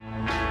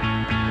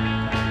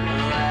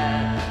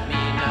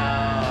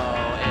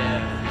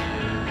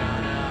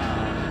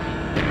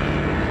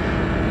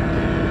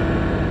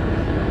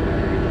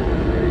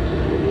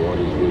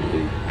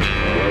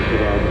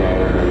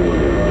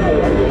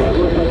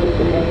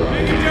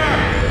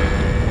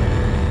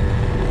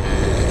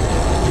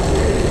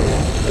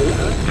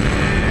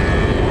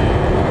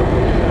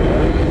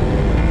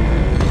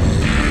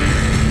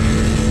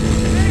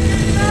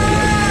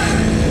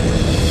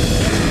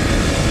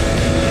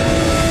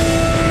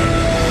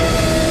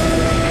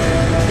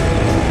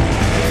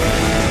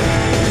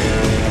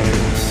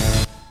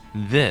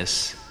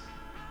This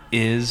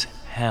is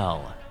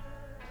hell.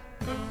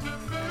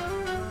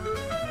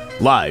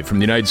 Live from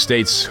the United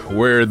States,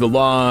 where the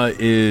law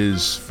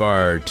is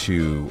far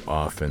too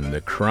often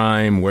the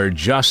crime, where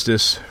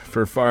justice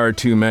for far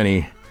too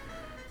many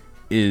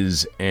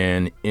is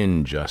an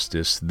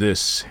injustice.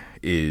 This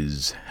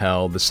is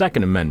hell. The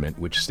Second Amendment,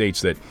 which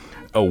states that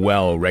a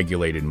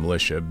well-regulated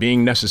militia,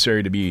 being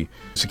necessary to be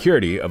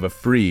security of a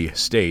free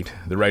state,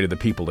 the right of the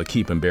people to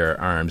keep and bear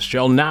arms,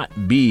 shall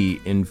not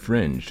be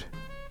infringed.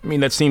 I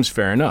mean, that seems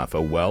fair enough.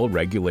 A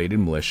well-regulated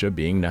militia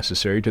being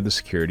necessary to the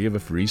security of a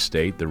free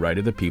state, the right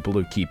of the people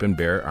to keep and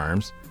bear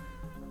arms,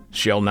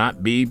 shall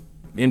not be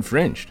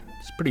infringed.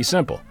 It's pretty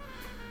simple.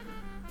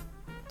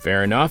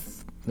 Fair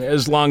enough,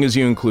 as long as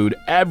you include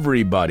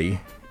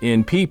everybody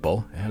in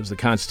people, as the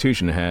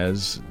Constitution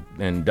has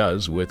and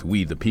does with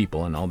we the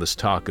people, and all this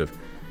talk of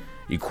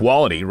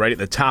equality right at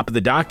the top of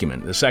the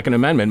document. The Second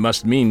Amendment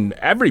must mean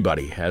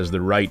everybody has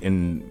the right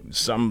in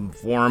some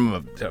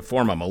form to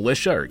form a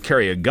militia or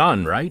carry a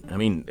gun, right? I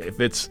mean, if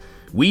it's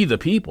we the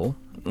people,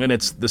 and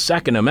it's the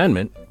Second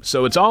Amendment,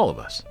 so it's all of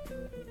us.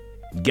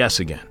 Guess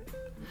again.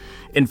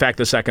 In fact,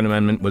 the Second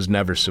Amendment was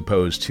never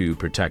supposed to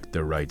protect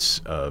the rights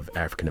of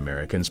African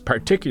Americans,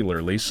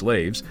 particularly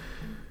slaves,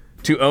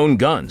 to own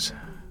guns.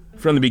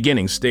 From the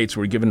beginning, states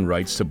were given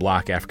rights to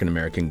block African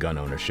American gun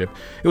ownership.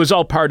 It was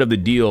all part of the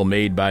deal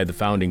made by the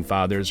founding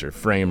fathers or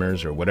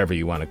framers or whatever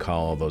you want to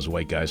call all those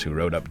white guys who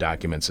wrote up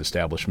documents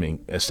establishing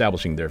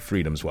their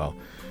freedoms while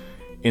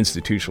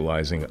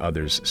institutionalizing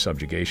others'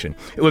 subjugation.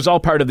 It was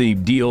all part of the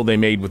deal they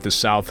made with the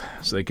South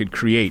so they could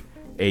create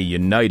a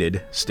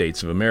United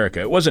States of America.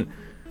 It wasn't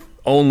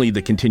only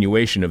the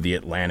continuation of the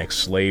Atlantic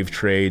slave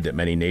trade that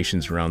many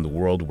nations around the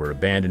world were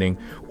abandoning,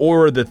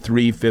 or the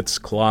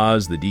 3/5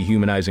 clause, the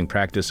dehumanizing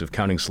practice of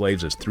counting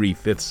slaves as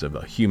 3/5 of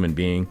a human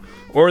being,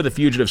 or the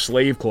fugitive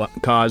slave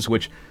clause,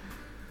 which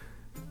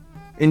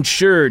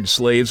ensured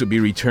slaves would be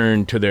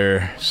returned to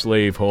their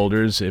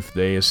slaveholders if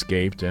they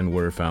escaped and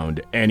were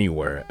found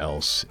anywhere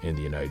else in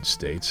the United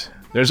States.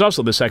 There's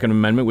also the Second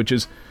Amendment, which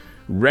is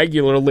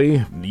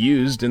regularly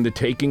used in the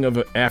taking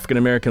of African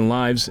American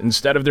lives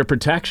instead of their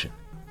protection.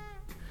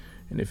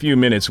 In a few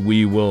minutes,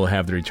 we will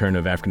have the return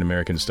of African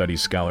American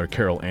Studies scholar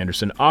Carol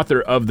Anderson,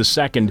 author of the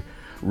second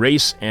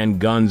Race and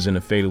Guns in a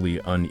Fatally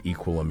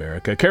Unequal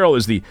America. Carol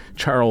is the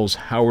Charles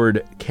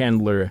Howard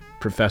Candler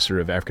Professor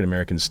of African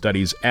American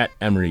Studies at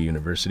Emory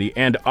University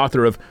and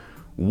author of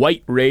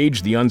White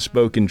Rage, The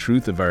Unspoken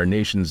Truth of Our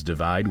Nation's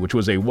Divide, which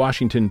was a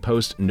Washington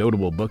Post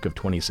notable book of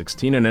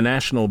 2016 and a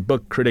National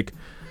Book Critic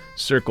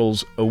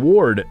Circles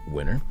Award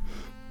winner.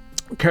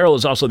 Carol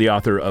is also the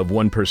author of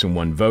One Person,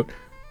 One Vote,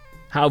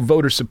 How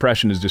Voter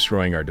Suppression is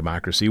Destroying Our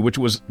Democracy, which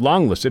was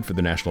longlisted for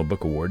the National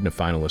Book Award and a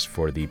finalist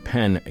for the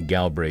Penn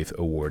Galbraith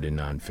Award in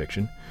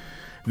Nonfiction.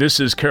 This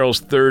is Carol's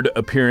third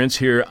appearance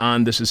here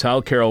on This Is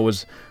Hell. Carol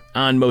was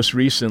on most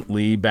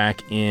recently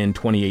back in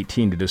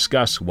 2018 to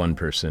discuss One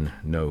Person,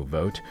 No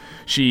Vote.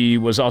 She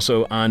was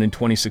also on in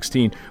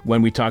 2016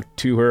 when we talked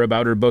to her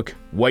about her book,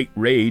 White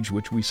Rage,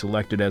 which we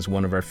selected as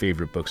one of our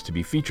favorite books to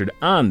be featured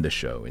on the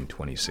show in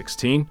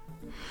 2016.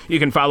 You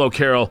can follow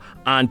Carol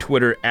on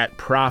Twitter at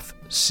Prof.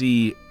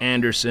 C.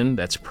 Anderson.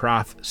 That's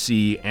Prof.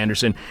 C.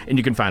 Anderson. And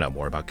you can find out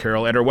more about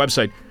Carol at our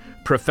website,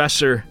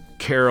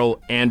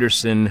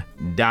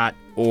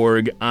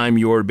 ProfessorCarolAnderson.org. I'm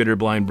your bitter,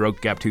 blind,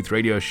 broke, gap-toothed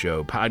radio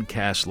show,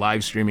 podcast,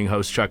 live streaming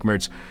host Chuck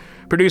Mertz.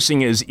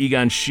 Producing is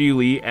Egon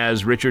Sheely,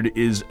 as Richard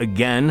is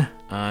again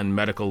on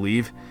medical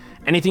leave.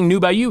 Anything new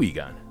by you,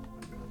 Egon?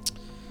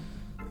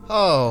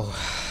 Oh,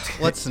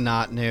 what's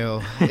not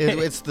new?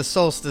 It's the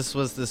solstice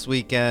was this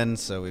weekend,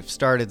 so we've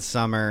started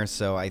summer,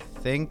 so I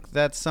think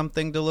that's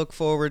something to look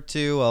forward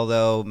to,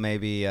 although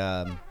maybe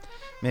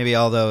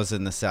all those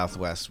in the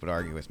Southwest would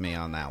argue with me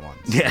on that one.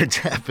 So. Yeah,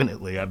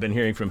 definitely. I've been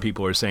hearing from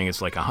people who are saying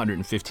it's like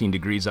 115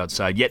 degrees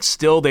outside, yet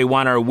still they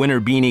want our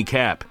winter beanie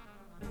cap.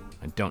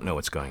 I don't know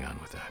what's going on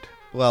with that.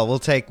 Well,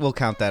 we'll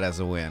count that as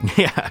a win.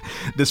 Yeah.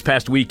 This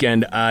past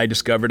weekend, I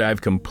discovered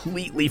I've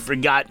completely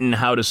forgotten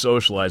how to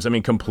socialize. I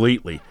mean,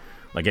 completely.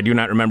 Like, I do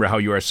not remember how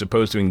you are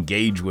supposed to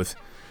engage with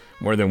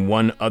more than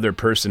one other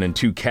person and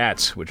two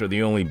cats, which are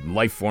the only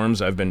life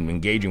forms I've been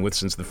engaging with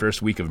since the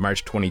first week of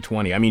March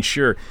 2020. I mean,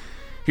 sure,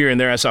 here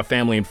and there I saw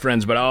family and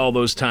friends, but all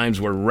those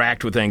times were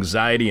racked with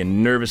anxiety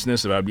and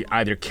nervousness about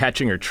either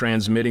catching or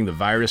transmitting the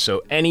virus.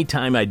 So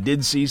anytime I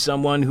did see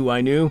someone who I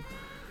knew,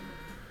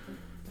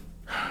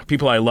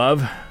 people I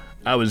love,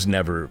 I was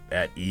never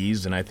at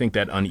ease, and I think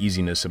that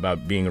uneasiness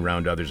about being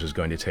around others is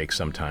going to take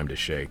some time to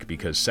shake,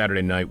 because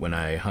Saturday night when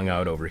I hung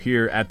out over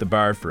here at the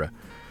bar for a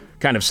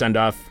kind of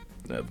send-off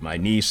of my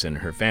niece and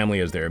her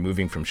family as they were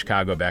moving from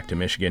Chicago back to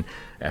Michigan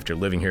after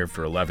living here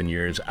for 11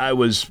 years, I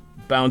was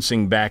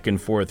bouncing back and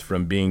forth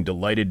from being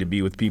delighted to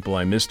be with people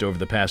I missed over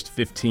the past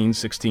 15,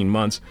 16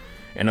 months,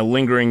 and a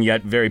lingering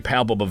yet very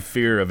palpable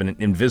fear of an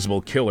invisible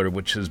killer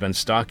which has been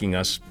stalking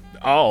us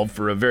all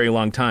for a very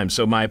long time.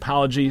 So my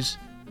apologies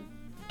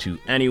to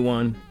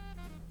anyone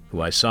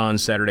who I saw on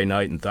Saturday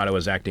night and thought I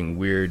was acting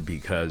weird,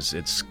 because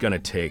it's going to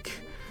take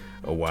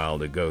a while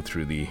to go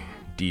through the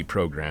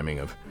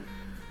deprogramming of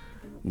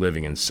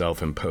living in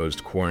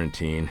self-imposed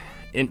quarantine.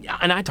 And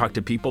I talk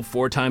to people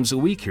 4 times a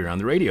week here on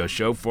the radio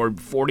show for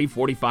 40,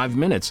 45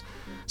 minutes.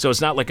 So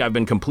it's not like I've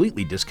been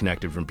completely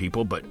disconnected from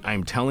people, but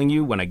I'm telling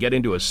you, when I get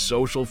into a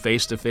social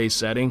face-to-face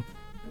setting,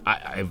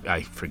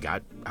 I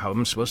forgot how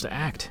I'm supposed to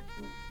act.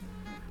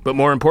 But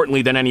more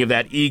importantly than any of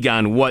that,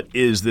 Egon, what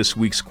is this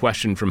week's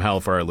question from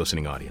hell for our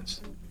listening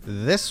audience?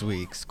 This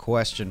week's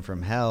question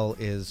from hell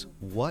is,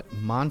 what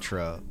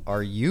mantra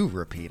are you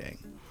repeating?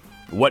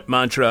 What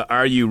mantra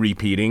are you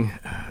repeating?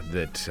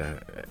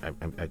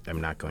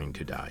 I'm not going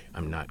to die.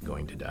 I'm not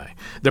going to die.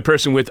 The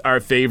person with our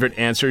favorite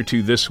answer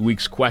to this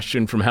week's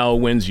question from hell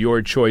wins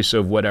your choice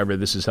of whatever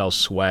This Is Hell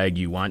swag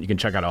you want. You can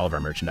check out all of our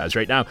merchandise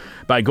right now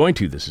by going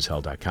to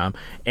thisishell.com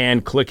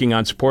and clicking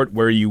on support,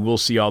 where you will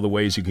see all the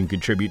ways you can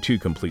contribute to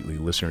completely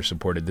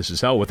listener-supported This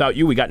Is Hell. Without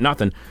you, we got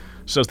nothing.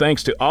 So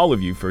thanks to all of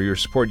you for your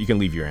support. You can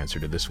leave your answer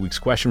to this week's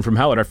question from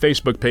hell at our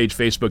Facebook page,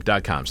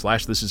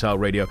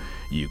 facebook.com/thisishellradio.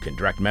 You can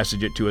direct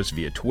message it to us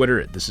via Twitter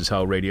at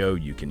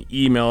thisishellradio. You can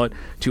email it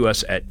to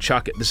us at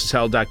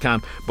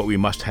chuck@thisishell.com. But we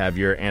must have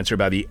your answer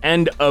by the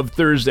end of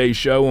Thursday's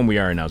show, when we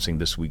are announcing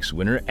this week's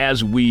winner,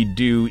 as we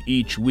do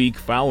each week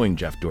following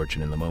Jeff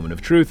Dorchin in the Moment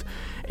of Truth.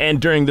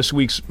 And during this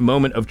week's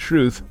Moment of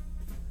Truth,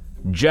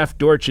 Jeff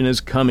Dorchin is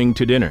coming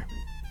to dinner.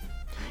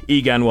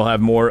 Egon will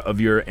have more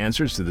of your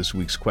answers to this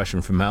week's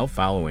question from hell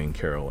following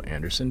Carol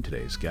Anderson,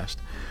 today's guest.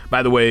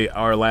 By the way,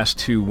 our last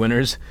 2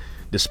 winners,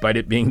 despite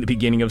it being the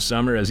beginning of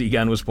summer, as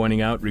Egon was pointing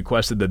out,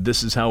 requested the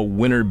This Is Hell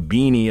winner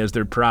beanie as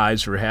their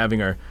prize for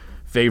having our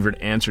favorite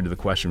answer to the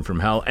question from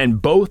hell. And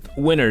both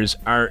winners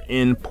are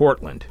in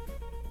Portland,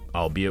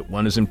 albeit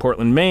one is in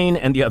Portland, Maine,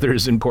 and the other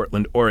is in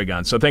Portland,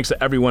 Oregon. So thanks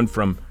to everyone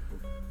from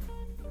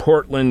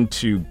Portland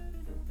to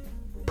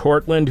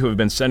Portland who have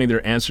been sending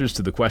their answers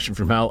to the question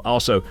from hell.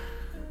 Also,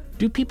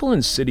 do people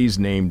in cities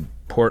named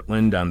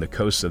Portland on the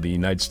coast of the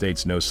United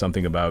States know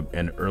something about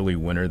an early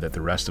winter that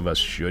the rest of us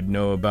should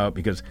know about?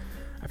 Because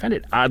I find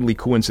it oddly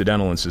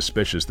coincidental and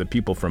suspicious that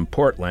people from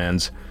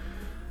Portlands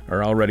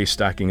are already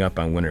stocking up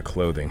on winter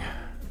clothing.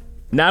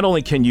 Not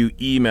only can you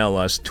email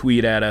us,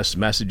 tweet at us,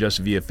 message us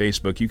via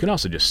Facebook, you can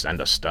also just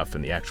send us stuff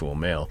in the actual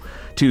mail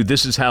to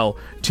This Is Hell,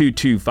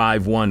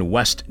 2251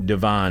 West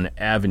Devon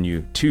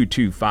Avenue,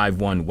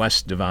 2251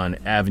 West Devon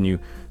Avenue,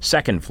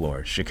 2nd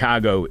floor,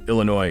 Chicago,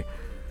 Illinois,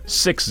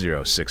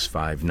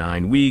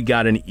 60659. We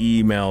got an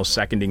email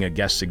seconding a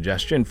guest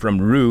suggestion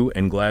from Rue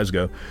in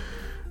Glasgow.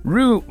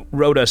 Rue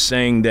wrote us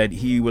saying that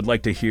he would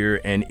like to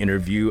hear an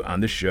interview on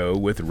the show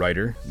with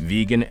writer,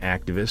 vegan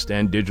activist,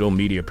 and digital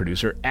media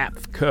producer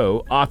Aph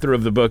Ko, author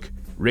of the book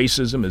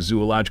Racism, a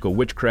Zoological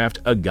Witchcraft,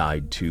 A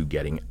Guide to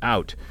Getting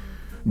Out.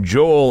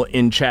 Joel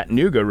in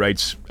Chattanooga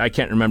writes, I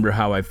can't remember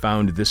how I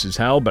found This Is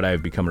Hell, but I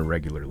have become a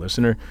regular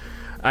listener.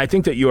 I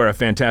think that you are a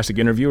fantastic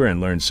interviewer and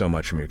learned so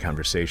much from your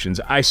conversations.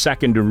 I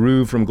second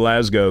Rue from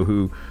Glasgow,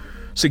 who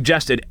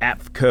suggested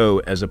Aph Ko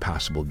as a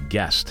possible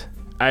guest.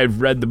 I've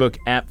read the book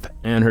Aph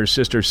and her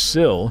sister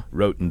Syl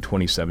wrote in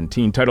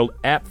 2017, titled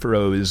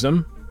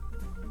Aphroism,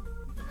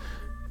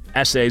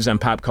 Essays on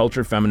Pop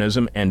Culture,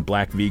 Feminism, and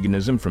Black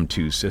Veganism from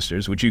Two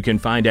Sisters, which you can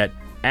find at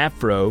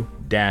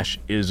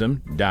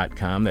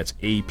aphro-ism.com. That's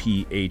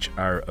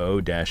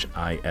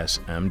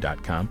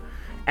aphro-ism.com.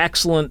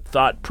 Excellent,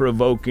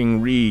 thought-provoking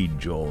read,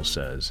 Joel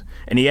says.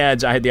 And he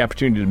adds, I had the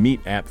opportunity to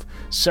meet Aph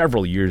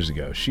several years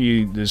ago.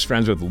 She is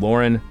friends with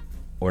Lauren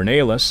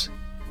Ornelas,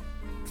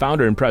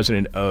 founder and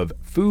president of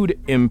Food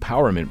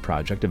Empowerment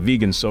Project, a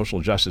vegan social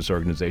justice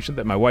organization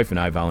that my wife and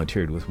I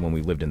volunteered with when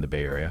we lived in the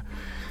Bay Area.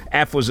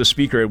 Aph was a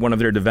speaker at one of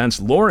their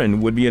events. Lauren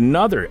would be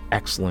another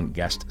excellent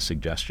guest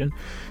suggestion.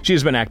 She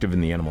has been active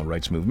in the animal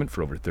rights movement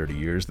for over 30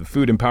 years. The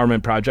Food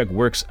Empowerment Project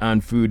works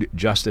on food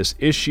justice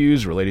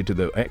issues related to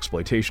the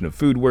exploitation of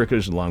food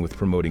workers, along with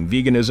promoting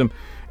veganism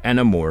and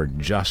a more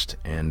just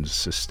and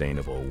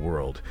sustainable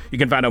world. You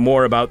can find out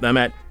more about them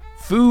at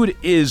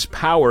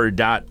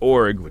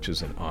foodispower.org, which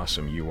is an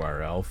awesome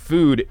URL,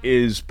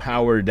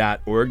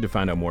 foodispower.org, to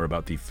find out more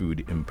about the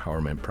Food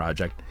Empowerment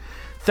Project.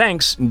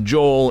 Thanks,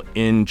 Joel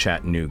in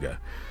Chattanooga.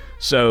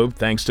 So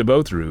thanks to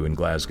both Rue in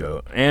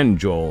Glasgow and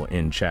Joel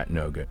in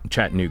Chattanooga,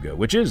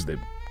 which is the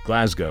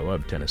Glasgow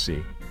of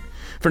Tennessee,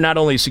 for not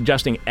only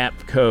suggesting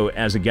Aph Ko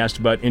as a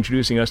guest, but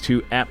introducing us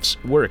to Aph's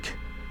work.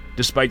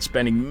 Despite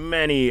spending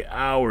many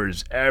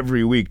hours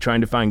every week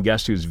trying to find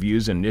guests whose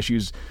views and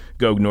issues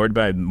go ignored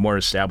by more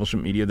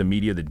establishment media, the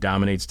media that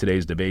dominates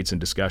today's debates and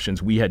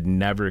discussions, we had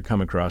never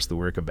come across the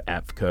work of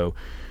Aph Ko.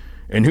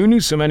 And who knew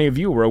so many of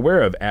you were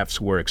aware of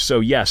Aph's work? So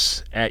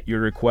yes, at your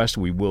request,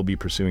 we will be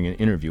pursuing an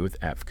interview with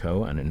Aph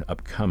Ko on an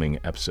upcoming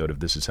episode of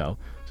This Is Hell,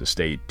 so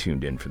stay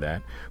tuned in for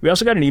that. We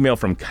also got an email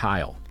from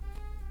Kyle.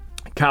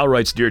 Kyle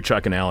writes, Dear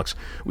Chuck and Alex,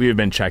 we have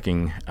been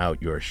checking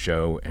out your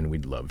show and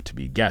we'd love to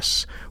be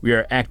guests. We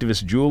are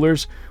activist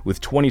jewelers with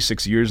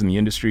 26 years in the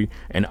industry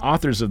and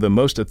authors of the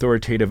most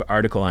authoritative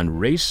article on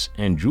race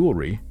and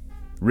jewelry,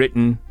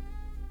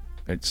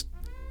 it's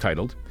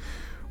titled,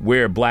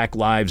 Where Black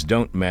Lives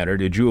Don't Matter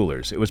to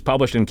Jewelers. It was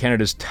published in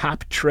Canada's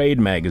top trade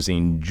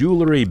magazine,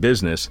 Jewelry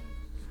Business,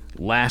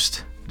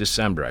 last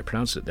December. I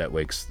pronounce it that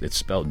way 'cause it's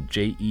spelled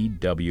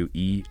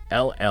Jewellery.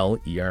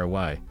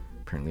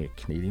 Apparently a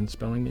Canadian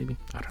spelling, maybe?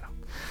 I don't know.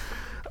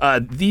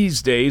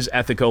 These days,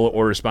 ethical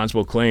or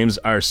responsible claims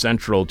are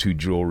central to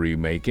jewelry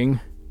making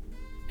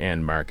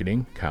and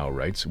marketing, Kyle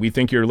writes. We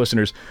think your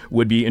listeners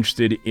would be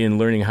interested in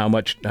learning how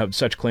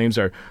such claims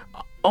are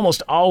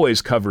almost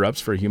always cover-ups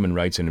for human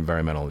rights and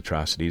environmental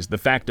atrocities. The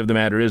fact of the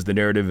matter is the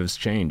narrative has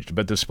changed,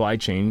 but the supply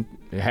chain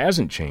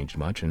hasn't changed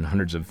much in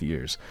hundreds of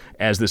years,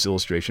 as this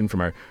illustration from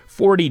our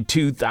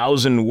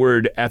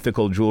 42,000-word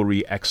ethical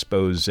jewelry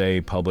expose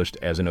published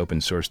as an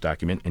open-source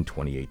document in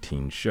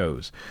 2018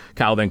 shows.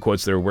 Kyle then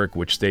quotes their work,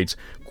 which states,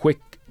 quick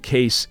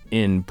case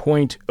in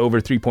point, over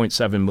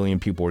 3.7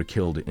 million people were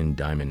killed in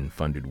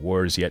diamond-funded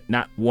wars, yet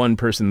not one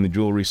person in the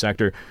jewelry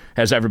sector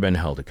has ever been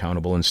held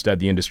accountable. Instead,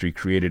 the industry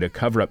created a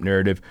cover-up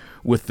narrative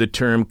with the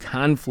term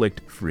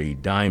conflict-free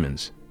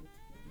diamonds.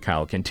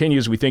 Kyle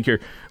continues, we think your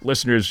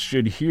listeners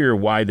should hear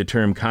why the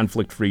term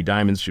conflict-free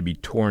diamonds should be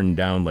torn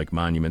down like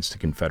monuments to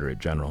Confederate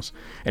generals,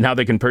 and how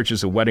they can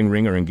purchase a wedding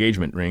ring or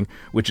engagement ring,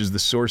 which is the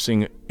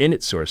sourcing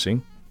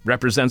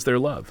represents their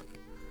love.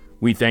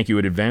 We thank you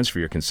in advance for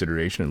your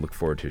consideration and look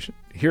forward to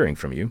hearing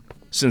from you.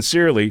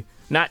 Sincerely,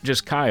 not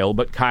just Kyle,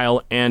 but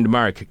Kyle and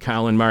Mark.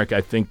 Kyle and Mark,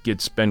 I think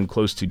it's been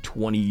close to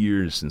 20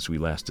 years since we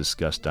last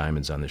discussed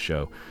diamonds on the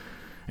show.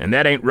 And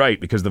that ain't right,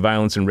 because the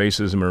violence and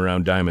racism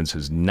around diamonds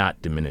has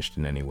not diminished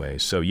in any way.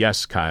 So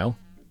yes, Kyle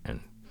and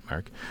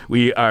Mark,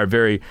 we are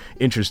very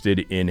interested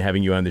in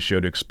having you on the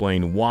show to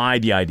explain why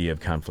the idea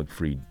of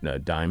conflict-free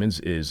diamonds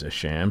is a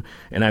sham.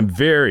 And I'm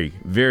very,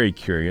 very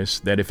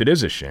curious that if it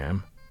is a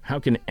sham, how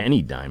can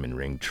any diamond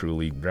ring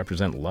truly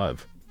represent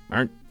love?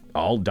 Aren't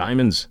all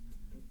diamonds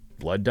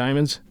blood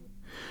diamonds?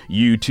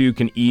 You too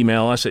can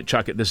email us at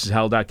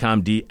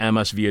chuck@thisishell.com, DM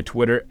us via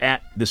Twitter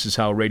at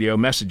thisishellradio,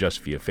 message us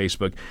via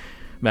Facebook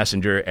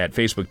Messenger at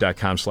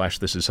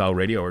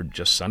facebook.com/thisishellradio, or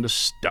just send us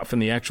stuff in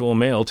the actual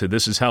mail to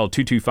This Is Hell,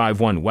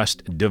 2251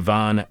 West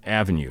Devon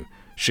Avenue,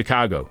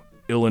 Chicago,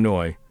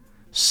 Illinois,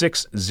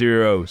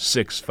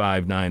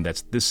 60659.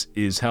 That's This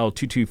Is Hell,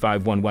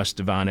 2251 West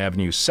Devon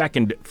Avenue,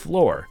 2nd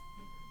floor,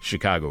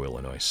 Chicago,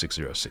 Illinois,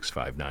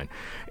 60659.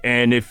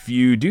 And if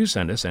you do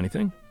send us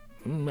anything,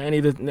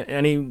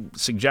 any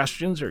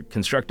suggestions or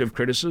constructive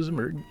criticism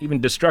or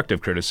even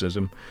destructive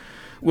criticism,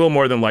 we'll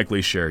more than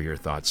likely share your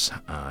thoughts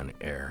on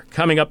air.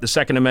 Coming up, the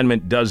Second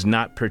Amendment does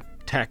not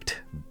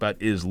protect but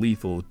is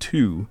lethal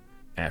to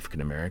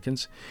African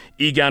Americans.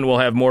 Egon will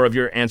have more of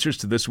your answers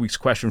to this week's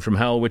question from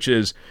hell, which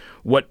is,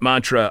 what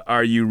mantra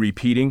are you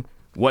repeating?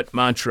 What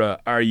mantra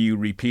are you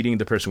repeating?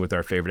 The person with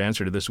our favorite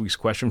answer to this week's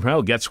question from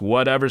hell gets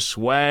whatever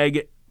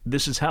swag,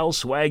 This Is Hell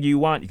swag you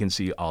want. You can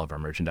see all of our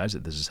merchandise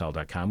at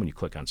thisishell.com when you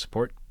click on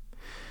support.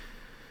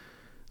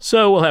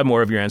 So we'll have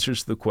more of your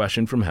answers to the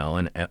question from hell,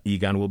 and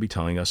Egon will be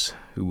telling us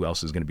who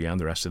else is going to be on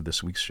the rest of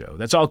this week's show.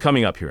 That's all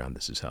coming up here on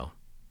This Is Hell.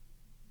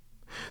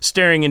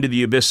 Staring into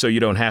the abyss so you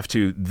don't have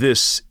to.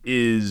 This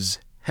is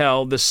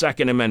hell. The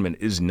Second Amendment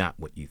is not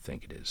what you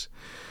think it is.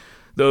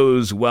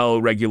 Those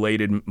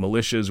well-regulated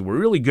militias were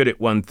really good at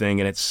one thing,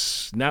 and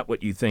it's not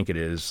what you think it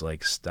is,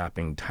 like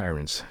stopping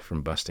tyrants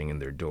from busting in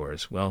their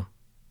doors. Well,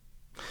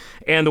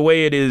 and the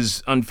way it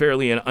is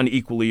unfairly and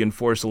unequally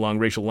enforced along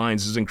racial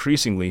lines is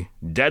increasingly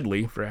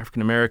deadly for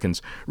African Americans.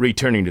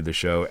 Returning to the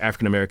show,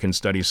 African American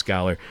studies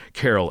scholar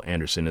Carol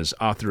Anderson is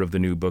author of the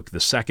new book, The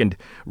Second,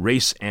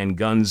 Race and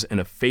Guns in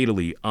a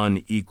Fatally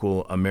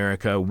Unequal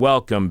America.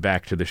 Welcome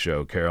back to the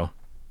show, Carol.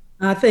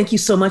 Thank you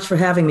so much for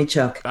having me,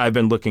 Chuck. I've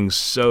been looking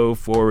so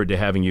forward to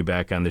having you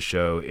back on the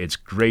show. It's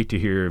great to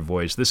hear your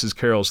voice. This is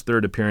Carol's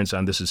third appearance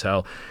on This Is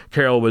Hell.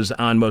 Carol was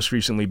on most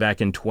recently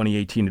back in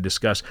 2018 to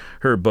discuss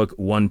her book,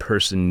 One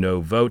Person, No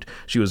Vote.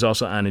 She was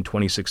also on in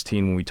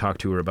 2016 when we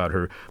talked to her about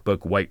her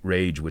book, White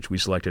Rage, which we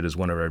selected as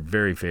one of our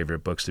very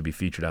favorite books to be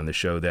featured on the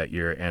show that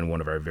year and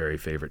one of our very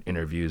favorite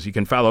interviews. You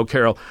can follow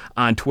Carol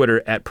on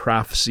Twitter at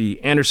Prophecy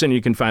Anderson.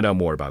 You can find out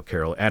more about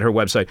Carol at her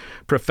website,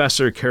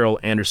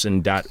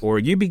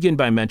 ProfessorCarolAnderson.org. You begin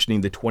by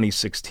mentioning the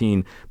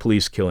 2016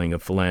 police killing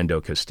of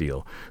Philando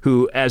Castile,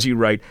 who, as you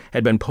write,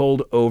 had been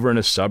pulled over in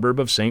a suburb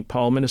of St.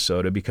 Paul,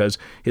 Minnesota, because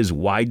his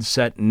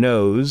wide-set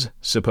nose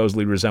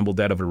supposedly resembled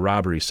that of a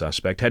robbery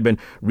suspect, had been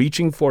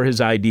reaching for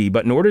his ID,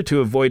 but in order to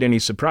avoid any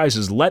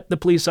surprises, let the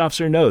police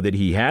officer know that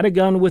he had a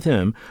gun with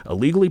him, a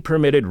legally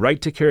permitted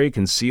right to carry a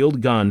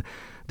concealed gun.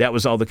 That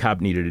was all the cop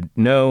needed to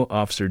know.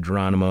 Officer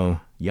Geronimo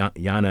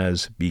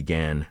Yanez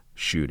began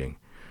shooting.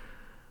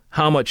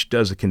 How much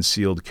does a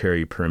concealed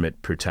carry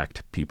permit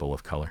protect people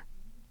of color?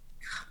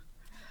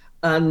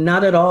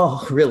 Not at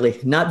all, really.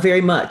 Not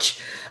very much.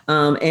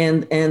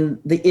 And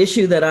the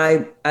issue that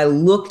I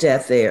looked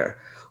at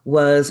there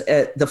was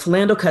at the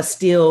Philando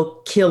Castile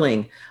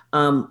killing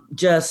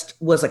just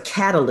was a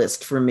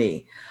catalyst for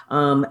me.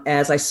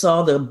 As I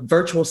saw the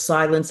virtual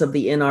silence of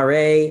the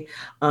NRA,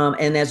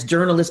 and as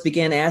journalists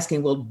began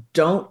asking, well,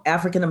 don't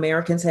African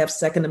Americans have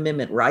Second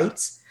Amendment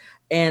rights?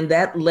 And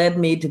that led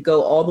me to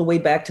go all the way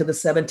back to the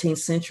 17th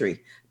century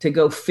to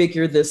go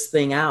figure this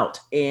thing out.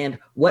 And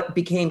what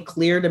became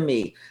clear to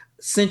me,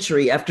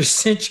 century after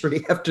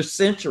century after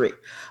century,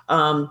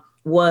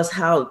 was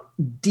how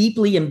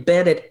deeply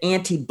embedded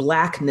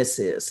anti-Blackness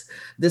is.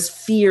 This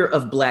fear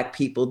of Black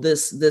people,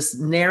 this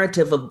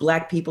narrative of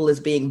Black people as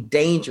being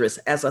dangerous,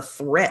 as a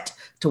threat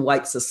to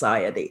white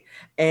society,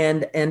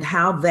 and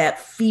how that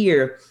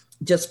fear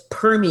just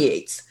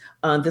permeates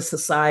the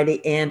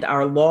society and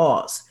our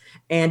laws.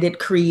 And it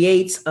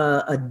creates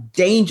a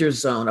danger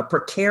zone, a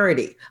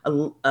precarity,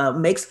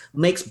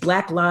 makes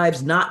Black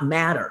lives not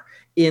matter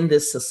in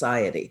this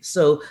society.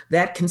 So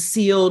that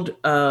concealed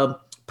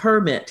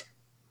permit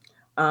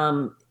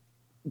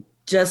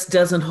just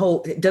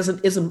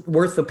isn't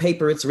worth the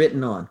paper it's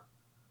written on.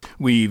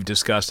 We've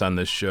discussed on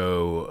this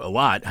show a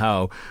lot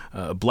how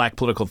Black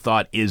political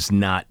thought is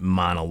not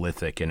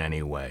monolithic in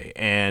any way.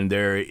 And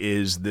there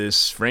is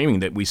this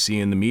framing that we see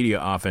in the media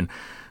often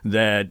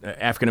that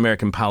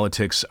African-American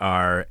politics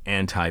are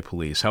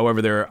anti-police.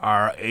 However, there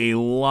are a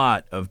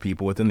lot of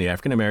people within the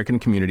African-American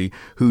community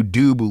who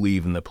do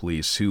believe in the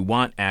police, who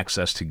want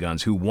access to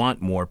guns, who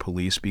want more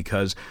police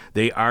because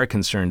they are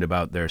concerned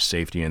about their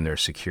safety and their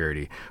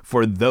security.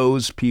 For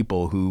those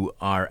people who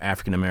are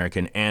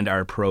African-American and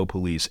are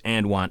pro-police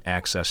and want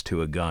access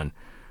to a gun,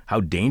 how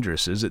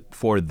dangerous is it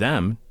for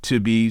them to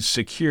be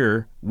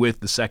secure with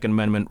the Second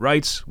Amendment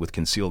rights, with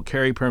concealed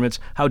carry permits?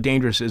 How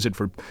dangerous is it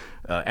for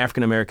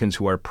African Americans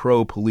who are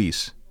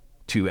pro-police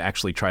to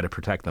actually try to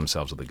protect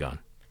themselves with a gun?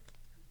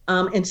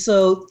 And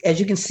so, as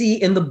you can see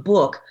in the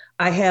book,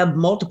 I have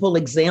multiple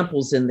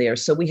examples in there.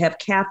 So we have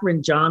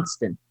Katherine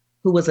Johnston,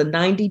 who was a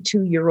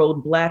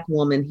 92-year-old Black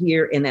woman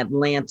here in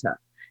Atlanta.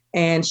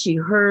 And she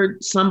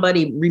heard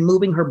somebody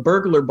removing her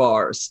burglar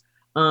bars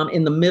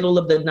in the middle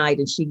of the night,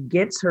 and she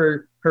gets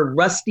her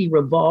rusty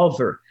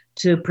revolver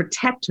to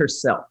protect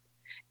herself.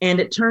 And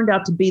it turned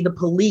out to be the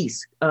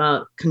police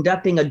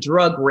conducting a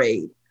drug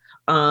raid.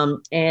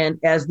 And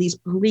as these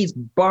police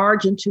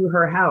barge into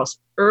her house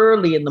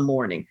early in the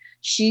morning,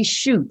 she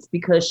shoots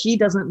because she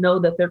doesn't know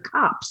that they're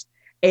cops,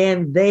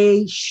 and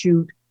they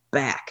shoot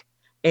back,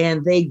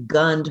 and they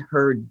gunned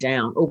her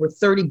down. Over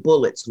 30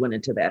 bullets went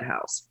into that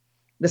house.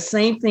 The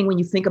same thing when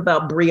you think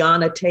about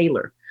Breonna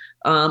Taylor.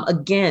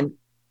 Again,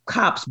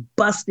 cops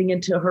busting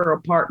into her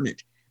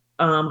apartment.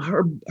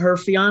 Her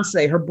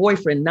fiance, her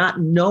boyfriend,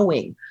 not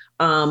knowing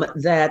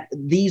that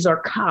these are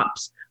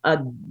cops,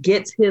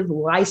 gets his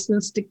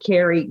license to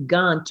carry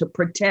gun to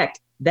protect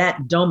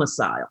that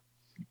domicile.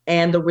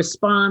 And the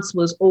response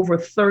was over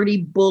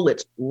 30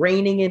 bullets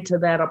raining into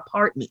that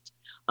apartment.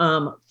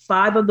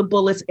 5 of the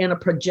bullets and a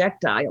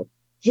projectile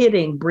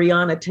hitting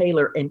Breonna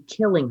Taylor and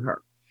killing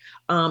her.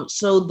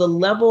 So the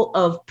level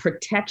of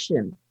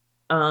protection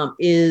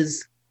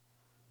is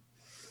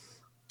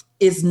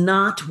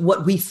not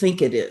what we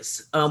think it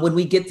is. When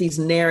we get these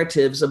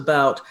narratives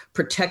about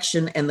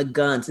protection and the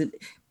guns,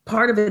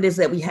 part of it is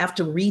that we have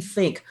to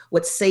rethink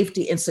what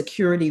safety and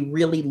security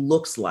really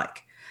looks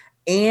like.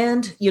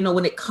 And,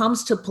 when it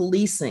comes to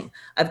policing,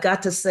 I've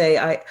got to say,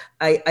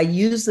 I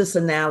use this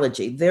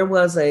analogy. There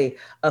was a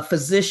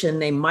physician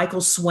named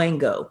Michael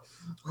Swango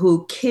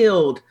who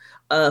killed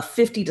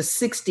 50 to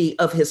 60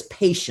 of his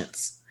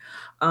patients.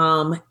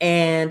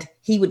 And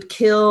he would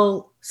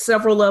kill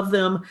several of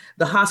them.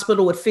 The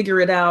hospital would figure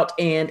it out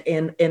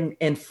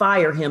and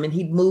fire him, and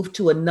he'd move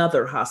to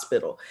another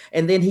hospital.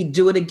 And then he'd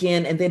do it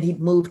again, and then he'd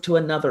move to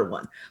another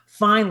one.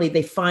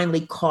 They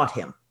finally caught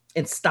him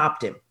and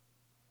stopped him.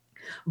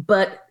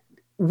 But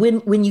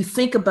when you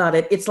think about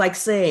it, it's like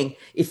saying,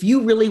 if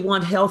you really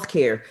want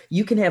healthcare,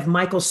 you can have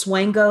Michael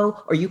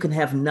Swango or you can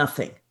have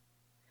nothing.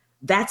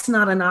 That's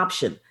not an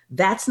option.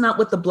 That's not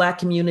what the Black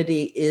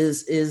community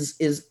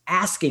is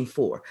asking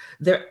for.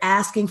 They're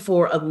asking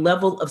for a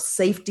level of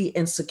safety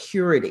and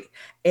security,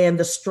 and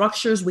the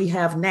structures we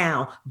have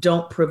now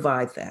don't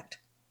provide that.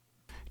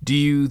 Do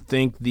you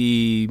think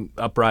the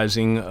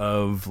uprising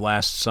of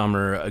last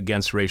summer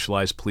against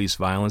racialized police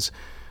violence,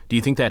 do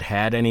you think that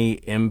had any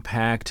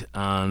impact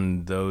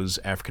on those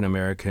African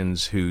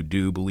Americans who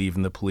do believe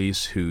in the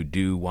police, who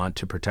do want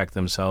to protect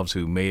themselves,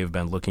 who may have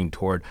been looking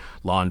toward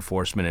law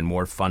enforcement and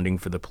more funding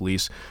for the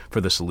police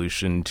for the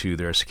solution to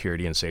their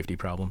security and safety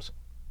problems?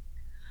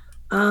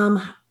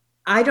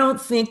 I don't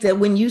think that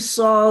when you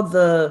saw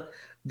the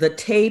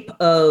tape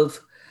of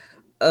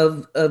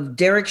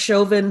Derek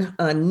Chauvin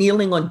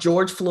kneeling on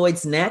George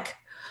Floyd's neck,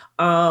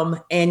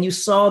 and you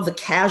saw the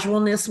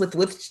casualness with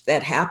which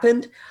that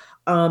happened,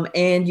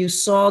 and you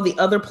saw the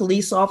other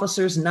police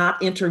officers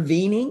not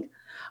intervening,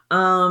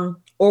 or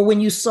when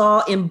you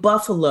saw in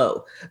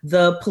Buffalo,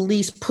 the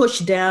police push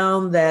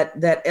down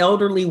that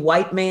elderly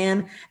white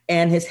man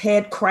and his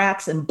head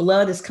cracks and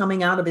blood is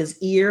coming out of his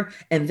ear,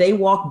 and they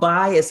walk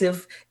by as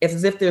if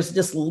there's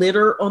just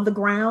litter on the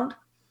ground.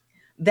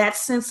 That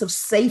sense of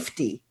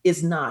safety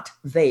is not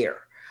there,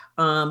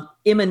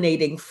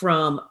 emanating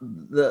from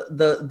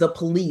the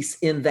police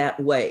in that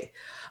way.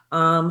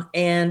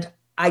 And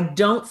I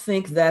don't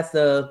think that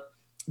the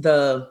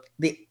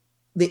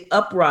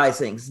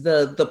uprisings,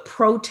 the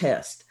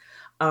protest,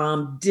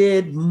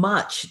 did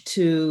much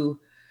to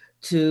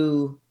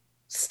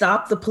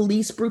stop the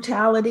police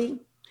brutality,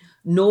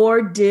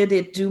 nor did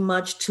it do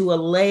much to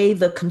allay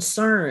the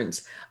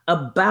concerns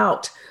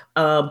about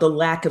the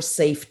lack of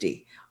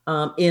safety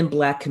in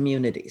Black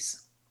communities.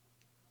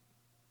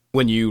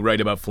 When you write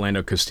about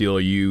Philando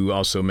Castile, you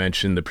also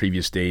mention the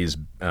previous day's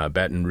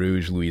Baton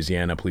Rouge,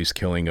 Louisiana police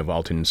killing of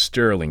Alton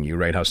Sterling. You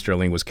write how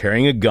Sterling was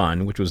carrying a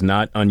gun, which was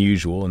not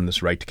unusual in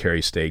this right to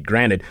carry state.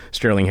 Granted,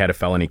 Sterling had a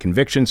felony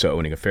conviction, so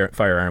owning a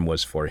firearm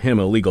was for him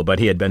illegal, but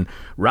he had been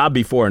robbed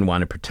before and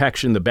wanted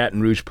protection. The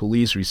Baton Rouge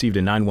police received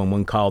a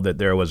 911 call that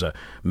there was a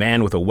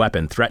man with a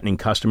weapon threatening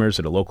customers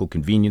at a local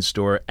convenience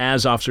store.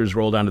 As officers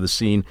rolled onto the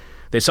scene,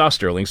 they saw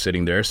Sterling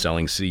sitting there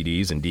selling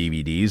CDs and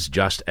DVDs,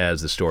 just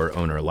as the store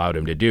owner allowed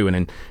him to do,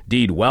 and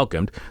indeed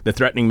welcomed. The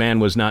threatening man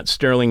was not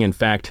Sterling. In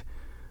fact,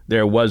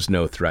 there was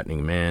no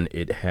threatening man.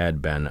 It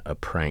had been a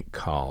prank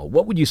call.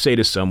 What would you say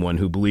to someone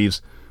who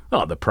believes,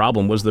 oh, the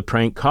problem was the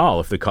prank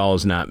call? If the call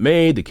is not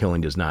made, the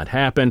killing does not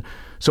happen.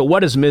 So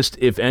what is missed,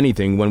 if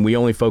anything, when we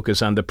only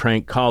focus on the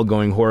prank call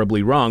going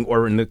horribly wrong,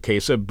 or in the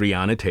case of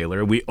Breonna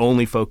Taylor, we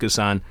only focus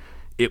on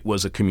it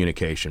was a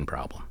communication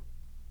problem?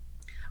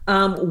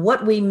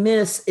 What we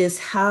miss is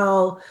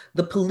how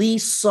the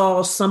police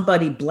saw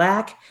somebody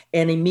Black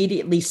and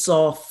immediately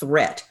saw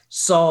threat,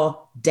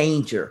 saw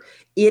danger.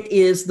 It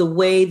is the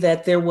way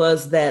that there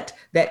was that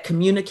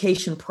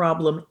communication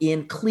problem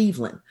in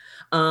Cleveland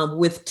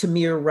with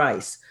Tamir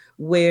Rice,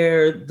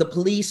 where the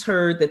police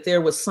heard that there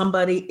was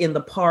somebody in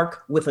the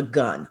park with a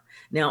gun.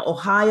 Now,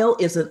 Ohio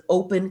is an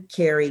open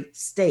carry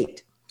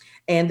state,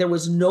 and there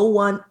was no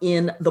one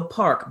in the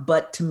park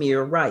but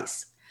Tamir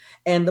Rice.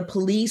 And the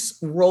police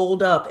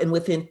rolled up, and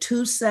within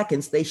 2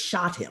 seconds, they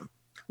shot him.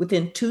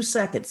 Within 2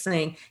 seconds,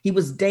 saying he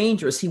was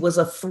dangerous, he was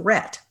a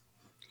threat.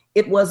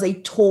 It was a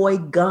toy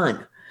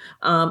gun.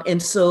 And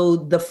so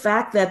the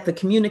fact that the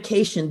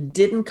communication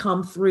didn't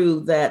come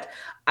through, that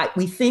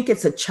we think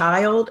it's a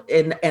child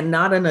and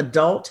not an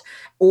adult,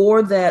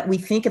 or that we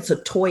think it's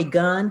a toy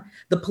gun,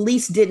 the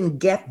police didn't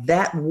get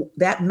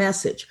that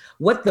message.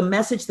 What the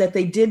message that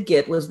they did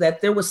get was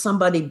that there was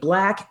somebody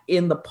Black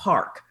in the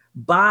park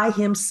by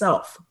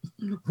himself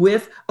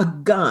with a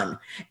gun,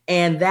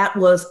 and that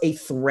was a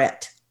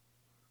threat.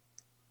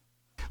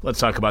 Let's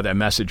talk about that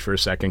message for a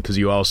second, because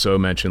you also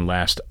mentioned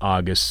last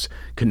August's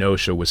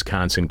Kenosha,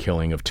 Wisconsin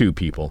killing of two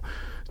people,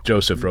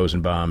 Joseph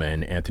Rosenbaum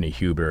and Anthony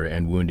Huber,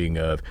 and wounding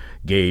of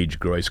Gage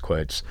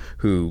Grosskreutz,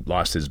 who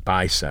lost his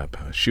bicep,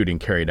 a shooting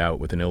carried out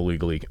with an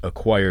illegally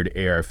acquired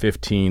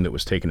AR-15 that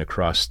was taken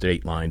across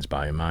state lines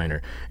by a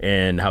minor,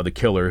 and how the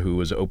killer, who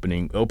was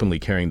openly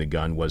carrying the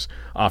gun, was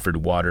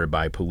offered water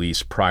by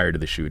police prior to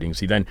the shootings.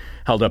 He then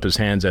held up his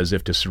hands as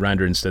if to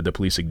surrender. Instead, the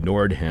police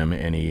ignored him,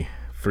 and he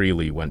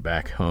freely went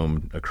back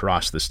home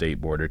across the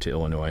state border to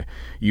Illinois.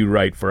 You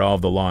write, for all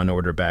of the law and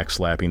order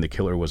backslapping, the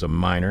killer was a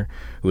minor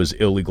who was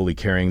illegally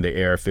carrying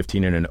the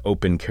AR-15 in an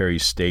open carry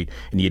state,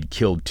 and he had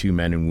killed 2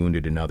 men and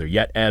wounded another.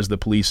 Yet, as the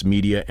police,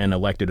 media, and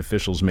elected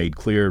officials made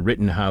clear,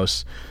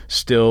 Rittenhouse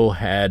still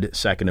had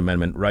Second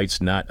Amendment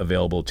rights not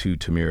available to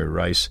Tamir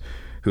Rice,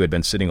 who had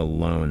been sitting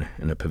alone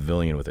in a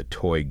pavilion with a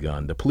toy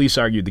gun. The police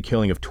argued the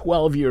killing of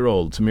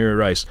 12-year-old Tamir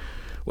Rice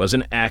was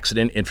an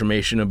accident.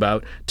 Information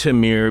about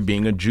Tamir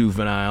being a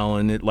juvenile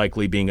and it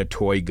likely being a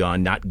toy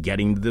gun, not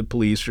getting the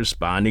police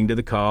responding to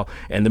the call,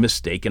 and the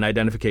mistaken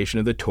identification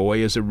of the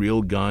toy as a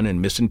real gun,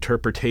 and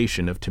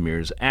misinterpretation of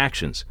Tamir's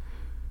actions.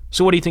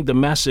 So what do you think the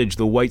message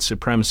the white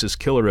supremacist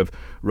killer of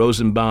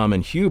Rosenbaum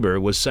and Huber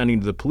was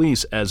sending to the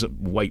police as a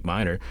white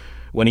minor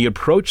when he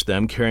approached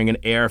them carrying an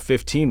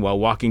AR-15 while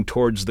walking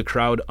towards the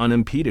crowd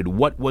unimpeded?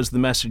 What was the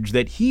message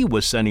that he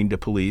was sending to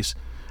police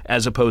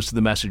as opposed to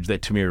the message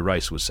that Tamir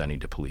Rice was sending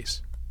to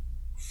police?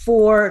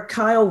 For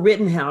Kyle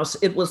Rittenhouse,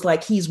 it was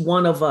like he's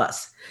one of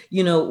us.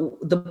 You know,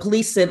 the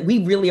police said,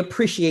 we really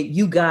appreciate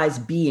you guys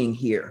being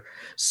here.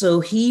 So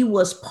he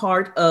was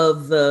part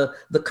of the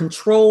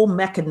control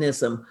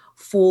mechanism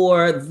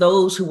for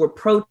those who were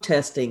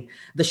protesting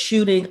the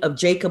shooting of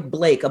Jacob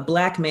Blake, a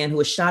Black man who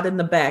was shot in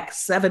the back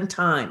 7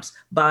 times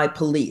by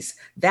police.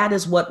 That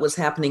is what was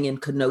happening in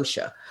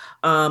Kenosha.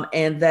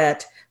 And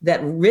that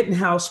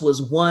Rittenhouse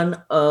was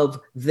one of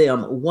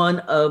them, one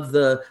of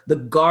the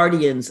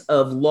guardians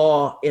of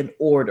law and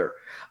order,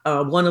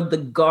 one of the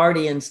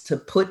guardians to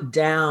put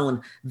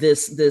down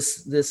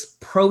this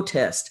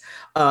protest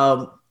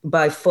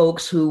by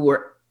folks who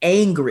were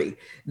angry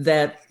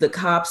that the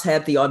cops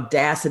had the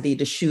audacity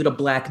to shoot a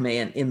Black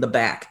man in the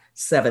back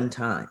 7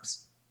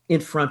 times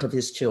in front of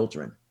his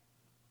children.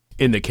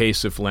 In the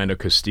case of Philando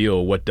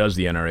Castile, what does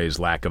the NRA's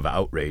lack of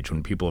outrage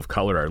when people of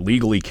color are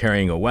legally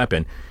carrying a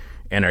weapon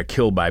and are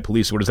killed by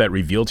police? What does that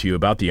reveal to you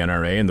about the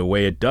NRA and the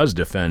way it does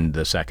defend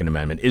the Second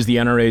Amendment? In the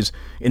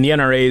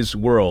NRA's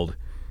world,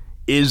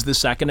 is the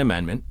Second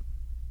Amendment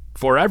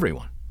for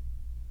everyone?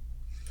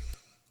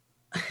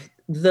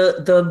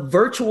 The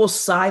virtual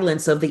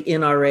silence of the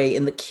NRA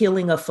in the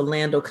killing of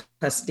Philando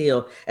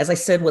Castile, as I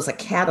said, was a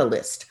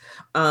catalyst.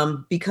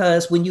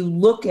 Because when you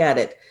look at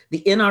it,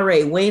 the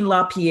NRA, Wayne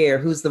LaPierre,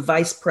 who's the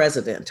vice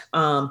president,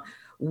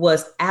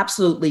 was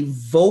absolutely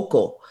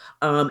vocal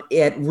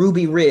at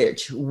Ruby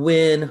Ridge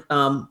when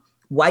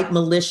white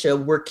militia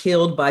were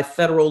killed by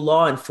federal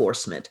law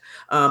enforcement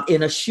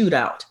in a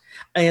shootout.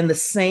 And the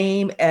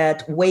same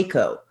at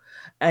Waco.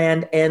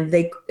 And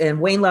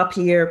Wayne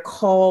LaPierre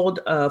called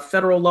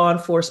federal law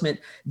enforcement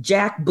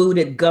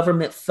jackbooted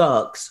government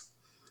thugs.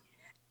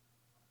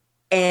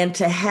 And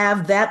to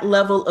have that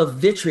level of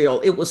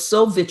vitriol, it was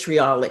so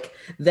vitriolic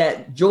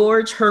that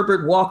George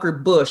Herbert Walker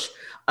Bush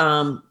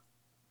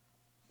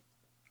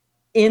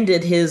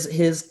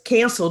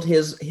canceled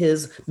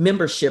his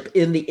membership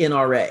in the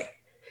NRA.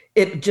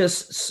 It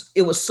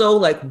was so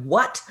like,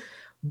 what?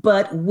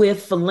 But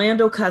with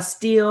Philando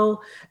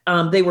Castile,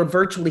 they were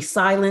virtually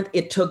silent.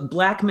 It took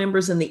Black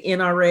members in the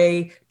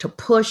NRA to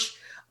push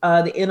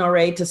the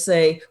NRA to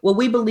say, well,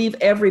 we believe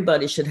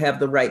everybody should have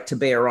the right to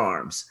bear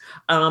arms.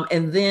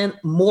 And then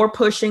more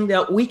pushing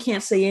that we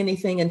can't say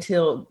anything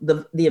until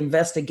the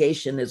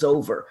investigation is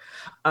over.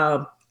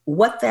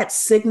 What that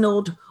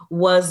signaled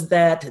was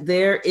that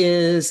there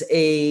is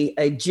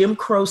a Jim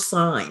Crow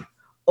sign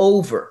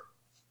over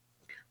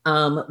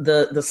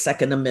the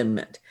Second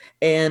Amendment.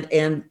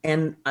 And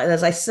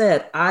as I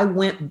said, I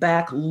went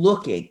back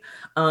looking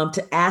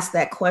to ask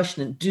that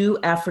question: do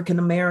African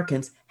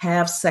Americans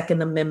have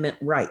Second Amendment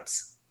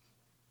rights?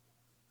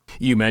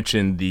 You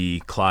mentioned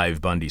the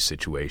Clive Bundy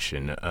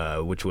situation,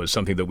 which was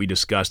something that we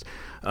discussed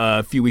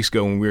a few weeks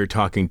ago when we were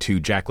talking to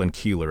Jacqueline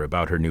Keeler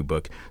about her new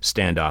book,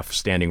 Standoff,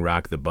 Standing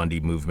Rock, the Bundy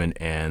Movement,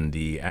 and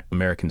the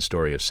American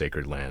Story of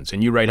Sacred Lands.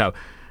 And you write how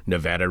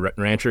Nevada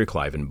rancher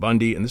Cliven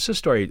Bundy, and this is a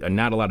story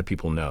not a lot of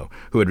people know,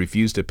 who had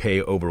refused to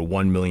pay over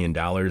 $1 million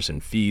in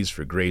fees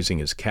for grazing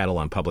his cattle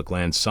on public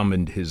land,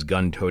 summoned his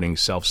gun-toting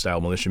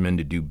self-styled militiamen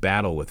to do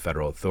battle with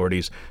federal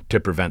authorities to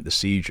prevent the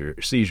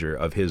seizure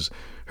of his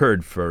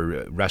herd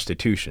for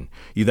restitution.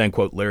 You then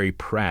quote Larry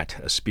Pratt,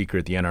 a speaker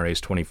at the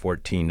NRA's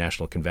 2014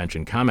 National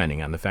Convention,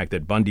 commenting on the fact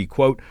that Bundy,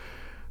 quote,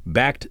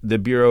 backed the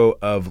Bureau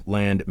of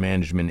Land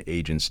Management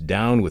agents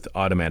down with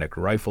automatic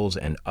rifles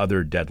and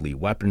other deadly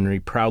weaponry,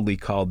 proudly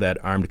called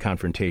that armed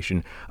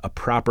confrontation a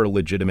proper,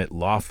 legitimate,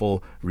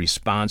 lawful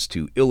response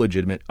to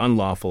illegitimate,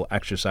 unlawful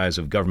exercise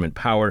of government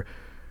power,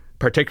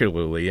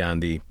 particularly on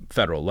the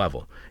federal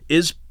level.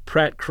 Is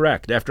Pratt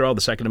correct? After all,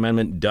 the Second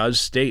Amendment does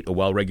state a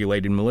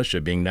well-regulated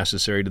militia being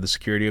necessary to the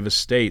security of a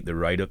state. The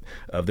right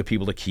of the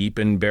people to keep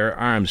and bear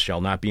arms shall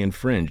not be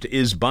infringed.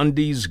 Is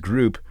Bundy's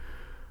group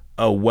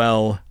a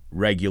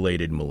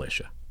well-regulated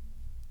militia?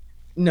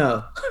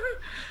 No,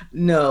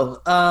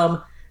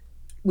 no.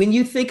 When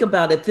you think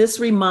about it, this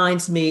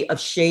reminds me of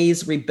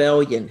Shays'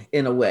 Rebellion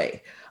in a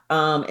way.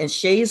 And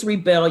Shays'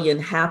 Rebellion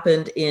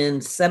happened in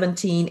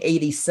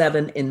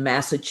 1787 in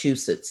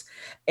Massachusetts.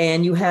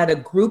 And you had a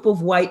group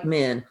of white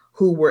men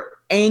who were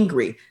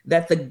angry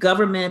that the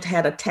government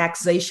had a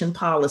taxation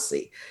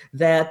policy,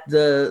 that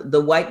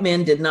the white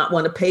men did not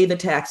want to pay the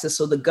taxes.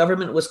 So the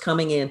government was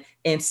coming in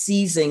and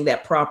seizing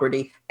that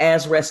property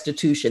as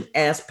restitution,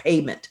 as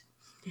payment.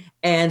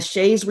 And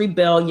Shays'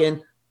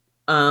 Rebellion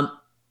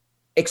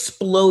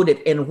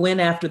exploded and went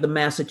after the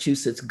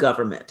Massachusetts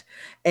government.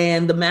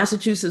 And the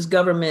Massachusetts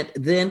government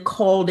then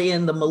called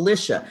in the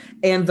militia,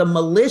 and the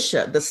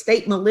militia, the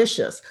state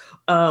militias,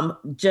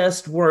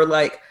 just were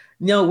like,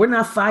 no, we're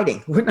not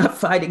fighting. We're not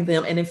fighting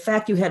them. And in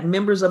fact, you had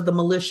members of the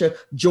militia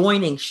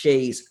joining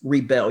Shays'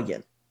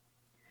 Rebellion.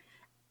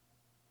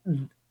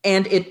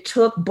 And it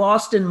took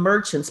Boston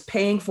merchants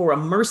paying for a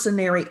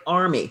mercenary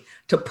army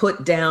to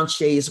put down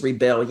Shays'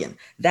 Rebellion.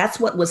 That's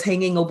what was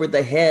hanging over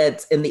the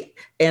heads and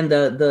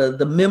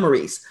the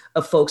memories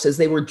of folks as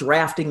they were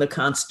drafting the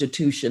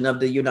Constitution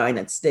of the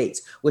United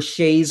States, was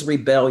Shays'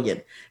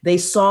 Rebellion. They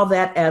saw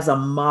that as a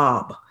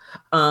mob,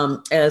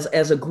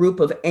 as a group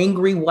of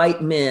angry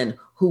white men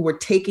who were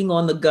taking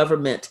on the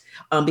government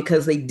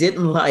because they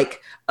didn't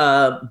like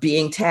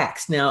being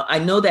taxed. Now, I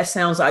know that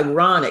sounds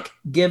ironic,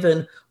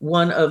 given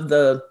one of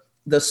the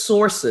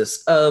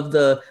sources of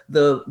the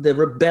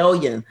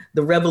rebellion,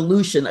 the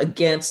revolution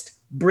against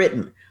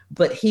Britain.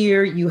 But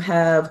here you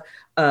have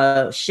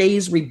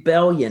Shays'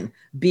 Rebellion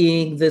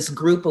being this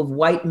group of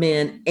white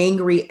men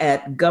angry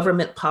at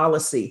government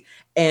policy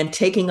and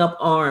taking up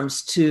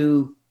arms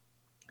to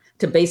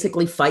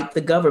basically fight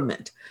the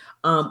government.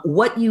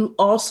 What you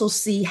also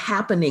see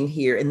happening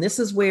here, and this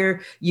is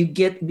where you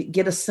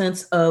get a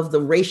sense of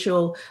the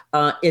racial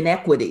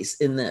inequities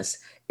in this,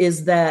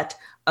 is that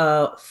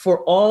for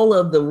all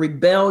of the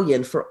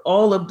rebellion, for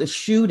all of the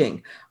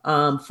shooting,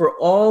 for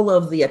all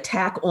of the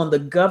attack on the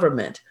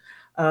government,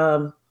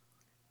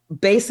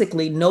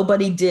 basically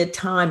nobody did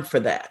time for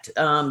that.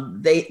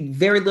 They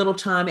very little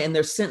time, and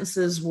their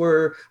sentences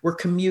were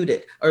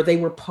commuted or they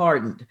were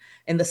pardoned.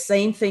 And the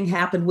same thing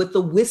happened with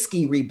the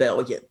Whiskey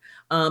Rebellion.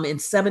 In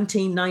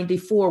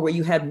 1794, where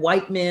you had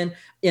white men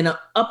in an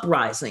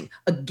uprising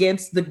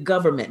against the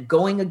government,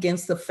 going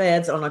against the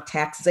feds on a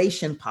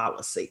taxation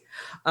policy.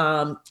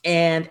 And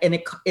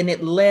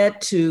it led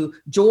to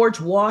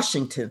George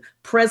Washington,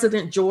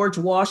 President George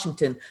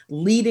Washington,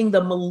 leading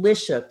the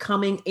militia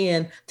coming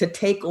in to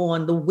take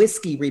on the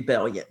Whiskey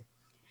Rebellion.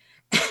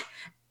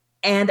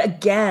 And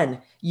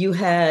again, you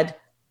had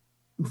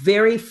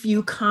very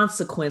few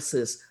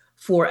consequences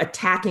for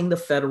attacking the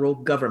federal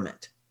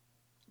government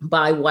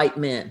by white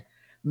men.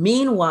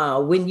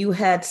 Meanwhile, when you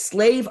had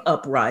slave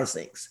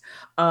uprisings,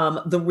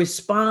 the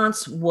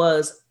response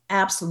was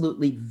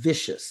absolutely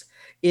vicious.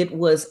 It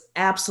was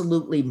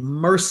absolutely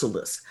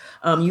merciless.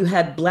 You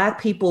had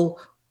Black people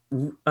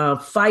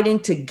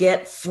fighting to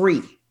get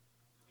free.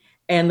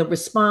 And the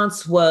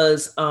response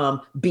was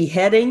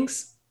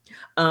beheadings,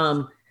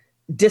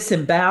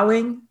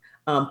 disemboweling,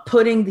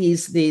 putting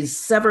these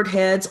severed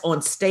heads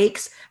on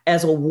stakes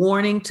as a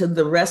warning to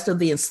the rest of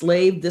the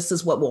enslaved. This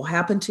is what will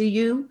happen to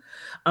you.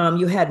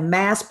 You had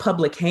mass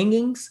public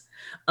hangings.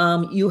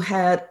 You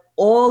had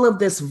all of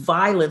this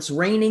violence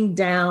raining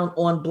down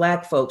on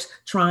Black folks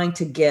trying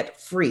to get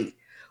free.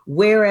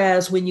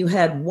 Whereas when you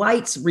had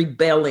whites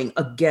rebelling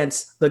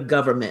against the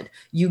government,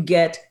 you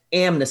get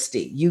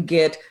amnesty, you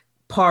get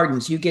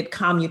pardons, you get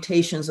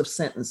commutations of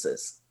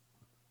sentences.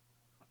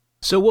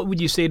 So what would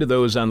you say to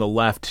those on the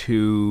left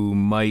who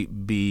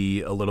might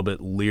be a little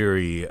bit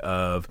leery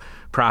of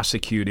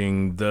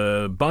prosecuting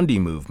the Bundy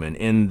movement,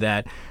 in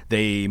that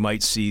they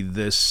might see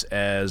this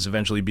as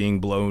eventually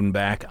being blown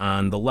back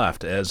on the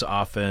left, as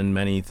often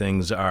many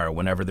things are?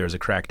 Whenever there's a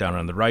crackdown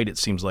on the right, it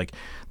seems like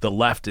the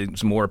left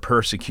is more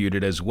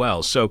persecuted as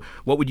well. So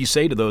what would you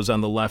say to those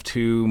on the left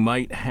who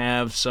might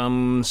have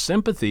some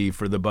sympathy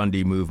for the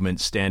Bundy movement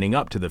standing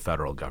up to the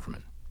federal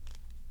government?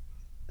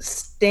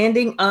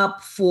 Standing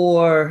up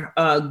for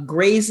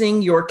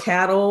grazing your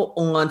cattle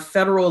on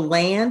federal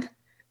land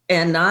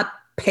and not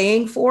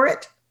paying for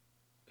it?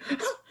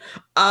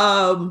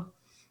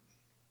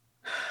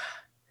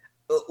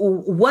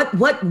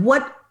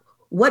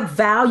 What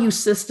value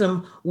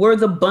system were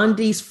the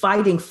Bundys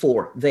fighting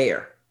for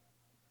there?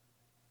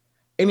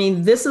 I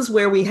mean, this is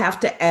where we have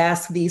to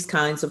ask these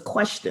kinds of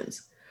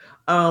questions.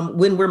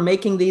 When we're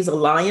making these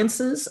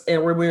alliances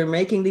and when we're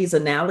making these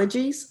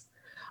analogies,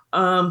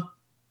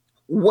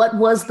 what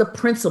was the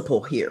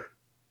principle here?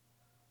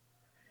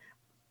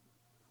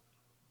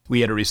 We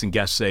had a recent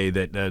guest say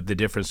that the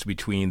difference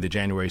between the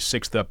January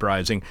 6th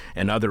uprising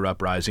and other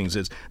uprisings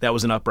is that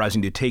was an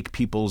uprising to take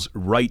people's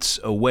rights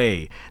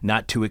away,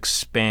 not to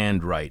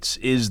expand rights.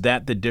 Is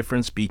that the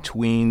difference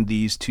between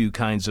these two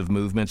kinds of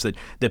movements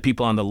that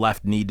people on the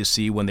left need to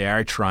see when they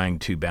are trying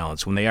to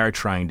balance, when they are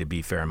trying to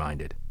be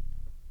fair-minded?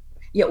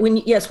 Yeah,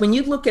 when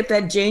you look at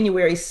that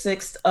January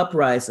 6th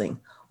uprising,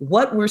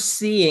 what we're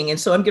seeing, and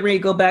so I'm getting ready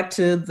to go back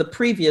to the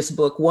previous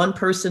book, One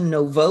Person,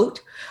 No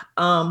Vote.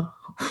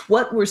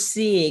 What we're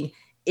seeing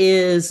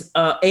is,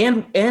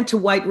 and to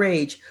white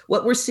rage,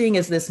 what we're seeing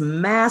is this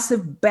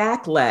massive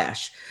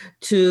backlash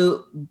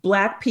to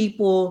Black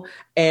people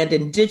and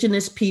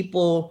Indigenous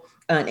people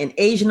and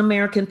Asian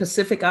American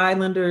Pacific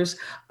Islanders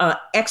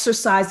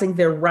exercising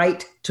their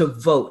right to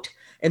vote.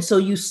 And so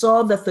you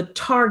saw that the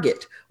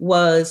target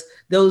was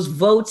those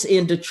votes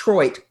in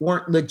Detroit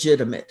weren't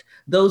legitimate.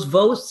 Those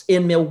votes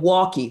in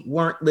Milwaukee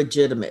weren't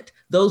legitimate.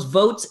 Those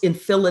votes in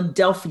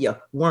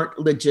Philadelphia weren't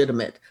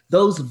legitimate.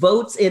 Those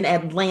votes in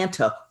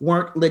Atlanta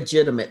weren't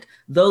legitimate.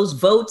 Those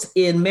votes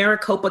in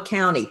Maricopa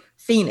County,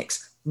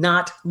 Phoenix,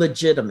 not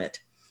legitimate.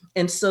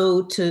 And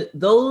so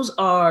those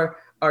are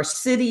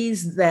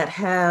cities that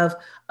have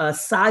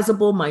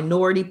sizable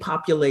minority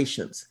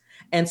populations.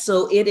 And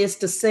so it is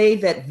to say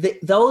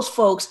that those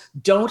folks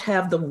don't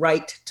have the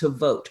right to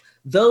vote.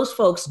 Those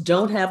folks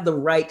don't have the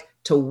right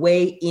to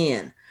weigh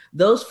in.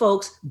 Those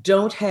folks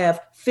don't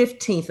have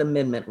 15th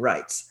Amendment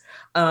rights.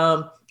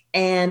 And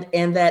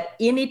that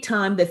any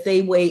time that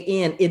they weigh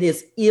in, it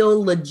is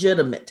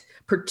illegitimate,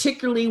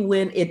 particularly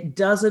when it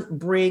doesn't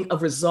bring a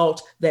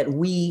result that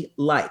we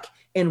like.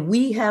 And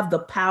we have the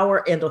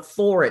power and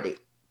authority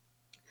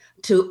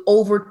to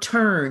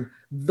overturn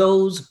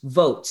those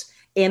votes.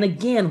 And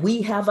again,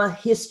 we have a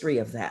history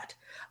of that.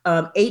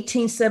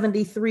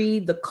 1873,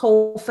 the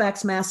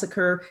Colfax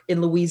Massacre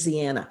in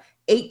Louisiana.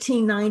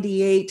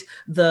 1898,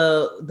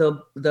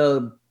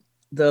 the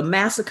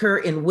massacre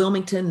in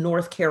Wilmington,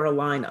 North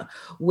Carolina,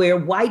 where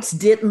whites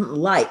didn't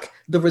like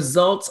the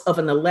results of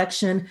an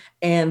election,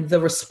 and the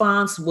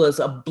response was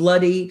a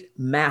bloody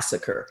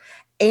massacre.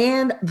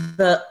 And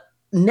the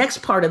next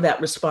part of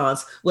that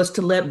response was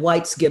to let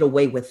whites get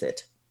away with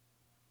it.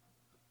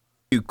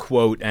 You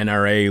quote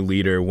NRA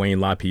leader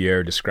Wayne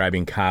LaPierre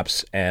describing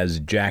cops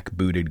as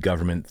jackbooted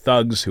government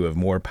thugs who have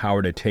more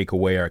power to take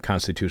away our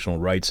constitutional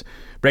rights,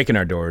 break in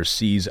our doors,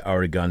 seize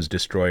our guns,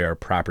 destroy our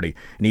property,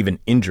 and even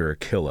injure or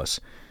kill us.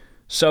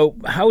 So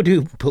how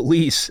do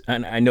police,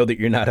 and I know that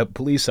you're not a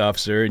police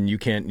officer and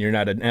you're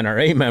not an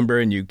NRA member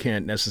and you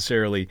can't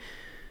necessarily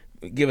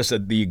give us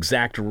the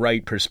exact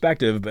right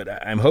perspective, but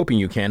I'm hoping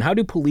you can. How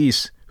do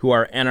police who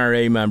are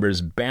NRA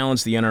members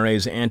balance the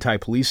NRA's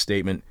anti-police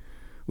statement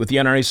with the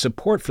NRA's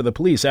support for the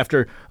police?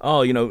 After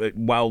all,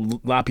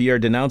 while LaPierre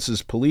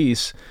denounces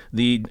police,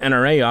 the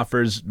NRA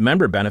offers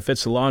member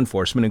benefits to law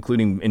enforcement,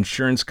 including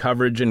insurance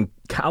coverage and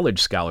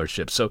college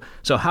scholarships.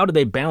 So how do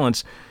they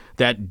balance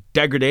that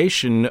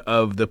degradation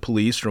of the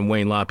police from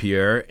Wayne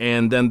LaPierre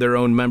and then their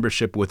own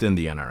membership within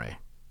the NRA?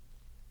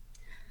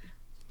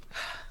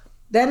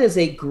 That is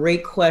a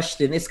great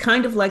question. It's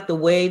kind of like the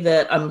way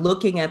that I'm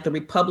looking at the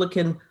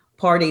Republican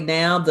party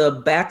now,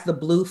 the Back the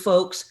Blue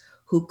folks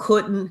who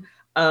couldn't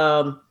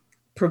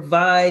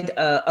provide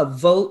a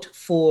vote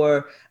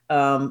for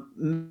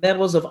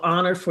medals of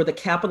honor for the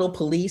Capitol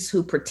Police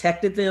who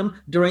protected them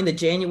during the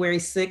January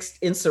 6th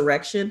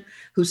insurrection,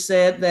 who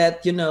said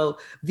that,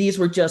 these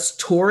were just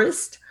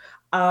tourists.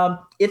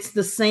 It's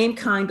the same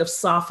kind of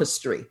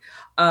sophistry.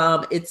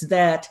 It's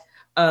that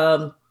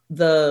the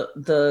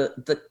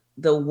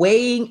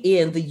weighing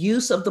in, the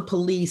use of the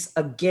police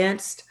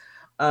against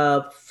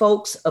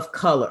folks of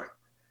color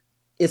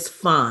is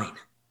fine.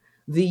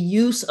 The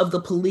use of the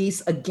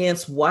police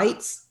against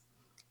whites,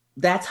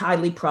 that's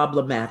highly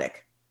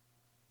problematic.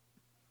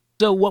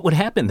 So what would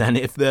happen then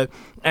if the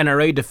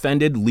NRA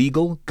defended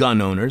legal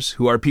gun owners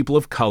who are people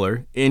of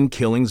color in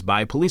killings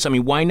by police? I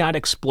mean, why not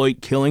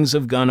exploit killings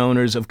of gun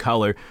owners of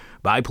color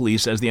by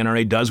police as the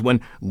NRA does when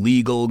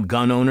legal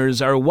gun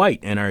owners are white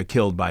and are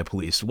killed by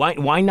police?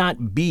 Why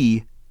not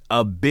be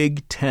a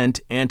big tent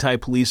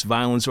anti-police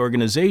violence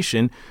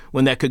organization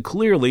when that could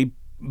clearly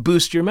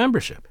boost your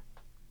membership?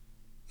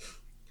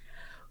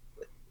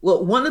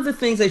 Well, one of the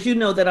things, as you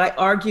know, that I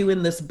argue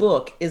in this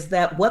book is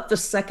that what the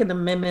Second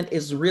Amendment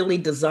is really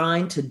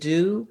designed to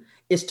do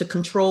is to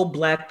control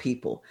Black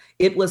people.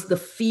 It was the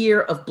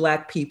fear of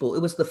Black people.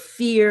 It was the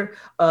fear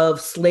of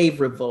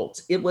slave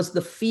revolts. It was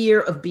the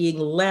fear of being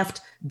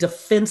left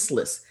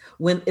defenseless.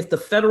 If the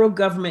federal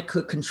government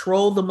could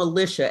control the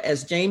militia,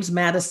 as James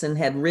Madison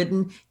had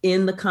written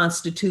in the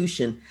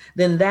Constitution,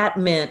 then that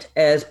meant,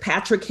 as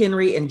Patrick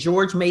Henry and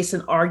George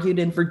Mason argued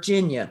in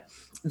Virginia,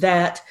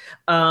 that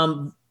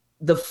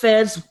the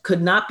feds could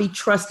not be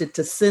trusted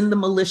to send the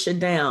militia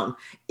down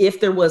if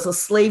there was a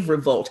slave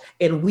revolt,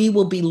 and we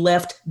will be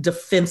left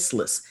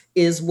defenseless,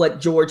 is what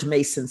George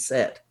Mason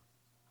said.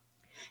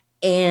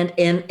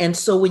 And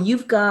so when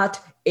you've got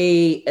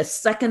a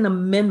Second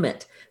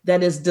Amendment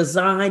that is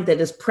designed, that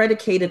is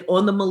predicated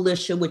on the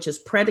militia, which is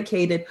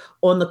predicated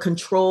on the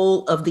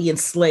control of the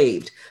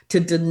enslaved, to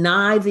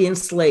deny the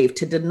enslaved,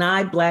 to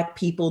deny Black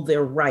people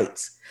their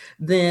rights,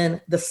 then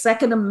the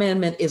Second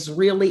Amendment is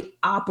really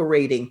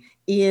operating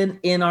in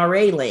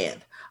NRA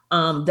land,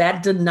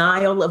 that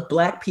denial of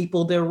Black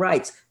people their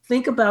rights.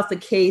 Think about the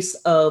case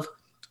of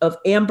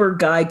Amber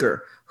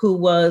Geiger, who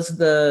was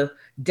the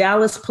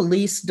Dallas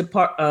PD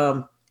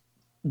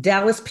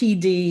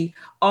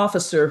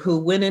officer who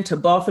went into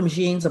Botham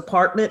Jean's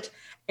apartment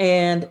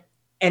and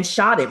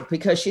shot him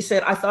because she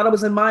said, "I thought I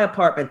was in my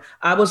apartment.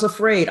 I was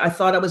afraid. I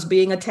thought I was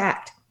being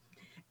attacked."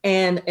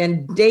 And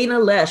Dana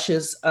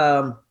Loesch's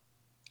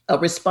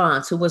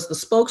response, who was the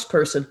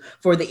spokesperson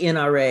for the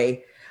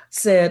NRA,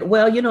 said,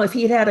 well, if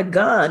he'd had a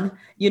gun,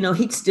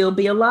 he'd still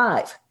be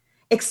alive.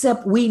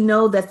 Except we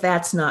know that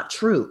that's not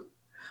true.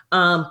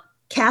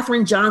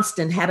 Katherine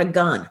Johnston had a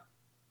gun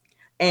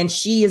and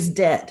she is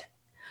dead.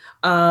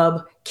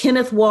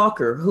 Kenneth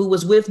Walker, who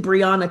was with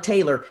Breonna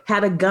Taylor,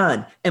 had a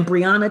gun and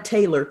Breonna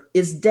Taylor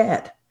is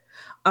dead.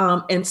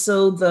 And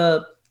so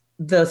the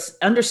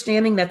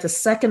understanding that the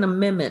Second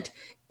Amendment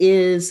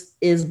is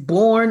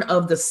born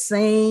of the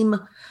same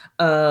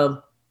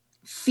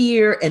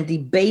fear and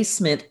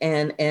debasement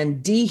and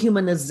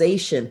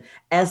dehumanization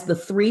as the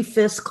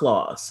 3/5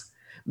 clause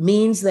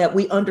means that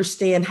we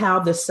understand how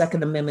the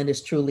Second Amendment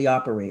is truly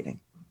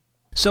operating.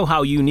 So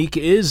how unique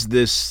is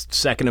this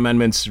Second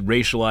Amendment's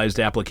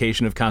racialized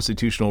application of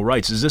constitutional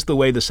rights? Is this the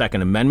way the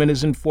Second Amendment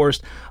is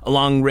enforced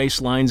along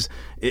race lines?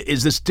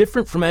 Is this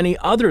different from any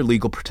other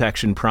legal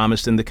protection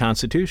promised in the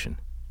Constitution?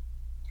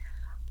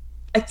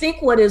 I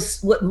think what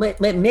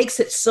makes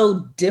it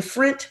so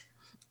different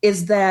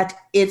is that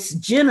its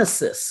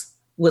genesis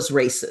was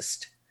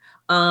racist.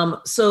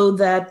 So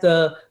that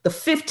the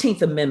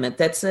 15th Amendment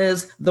that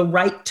says the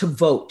right to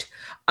vote,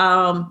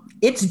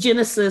 its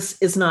genesis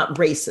is not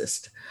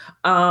racist.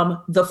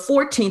 The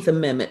 14th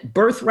Amendment,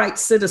 birthright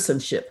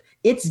citizenship,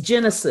 its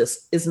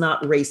genesis is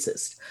not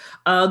racist.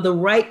 The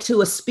right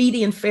to a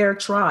speedy and fair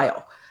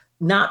trial,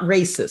 not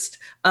racist.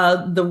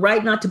 The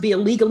right not to be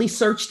illegally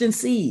searched and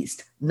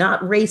seized, not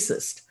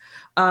racist.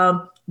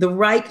 The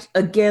right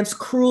against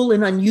cruel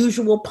and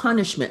unusual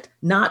punishment,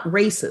 not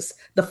racist.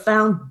 The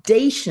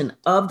foundation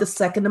of the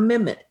Second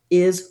Amendment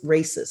is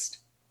racist.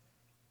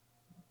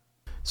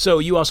 So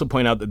you also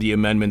point out that the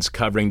amendments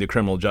covering the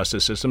criminal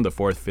justice system, the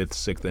 4th, 5th,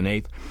 6th, and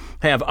 8th,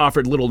 have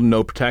offered little to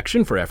no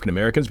protection for African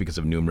Americans because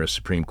of numerous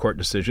Supreme Court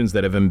decisions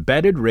that have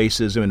embedded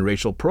racism and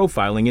racial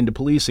profiling into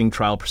policing,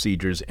 trial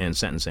procedures, and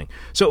sentencing.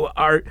 So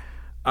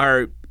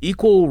are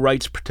equal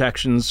rights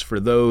protections for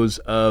those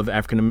of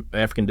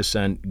African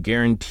descent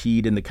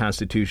guaranteed in the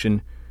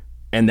Constitution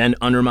and then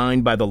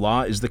undermined by the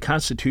law? Is the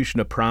Constitution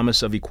a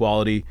promise of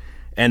equality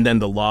and then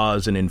the law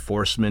is an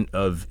enforcement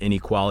of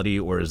inequality,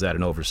 or is that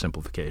an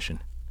oversimplification?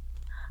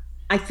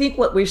 I think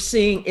what we're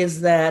seeing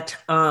is that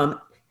the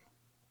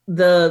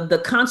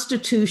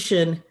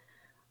Constitution,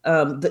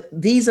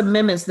 these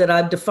amendments that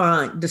I've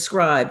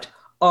described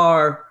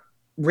are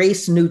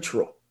race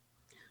neutral.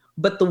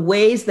 But the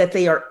ways that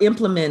they are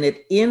implemented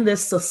in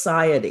this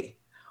society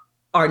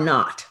are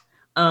not.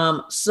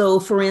 So,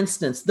 for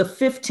instance, the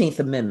 15th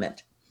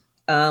Amendment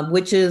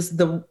which is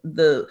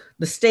the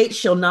state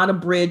shall not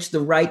abridge the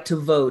right to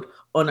vote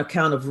on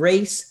account of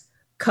race,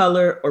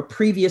 color, or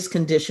previous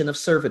condition of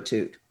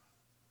servitude.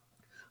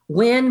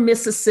 When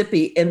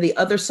Mississippi and the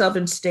other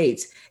southern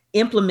states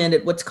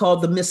implemented what's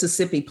called the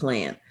Mississippi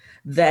Plan,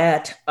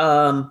 that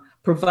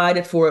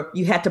provided for,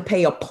 you had to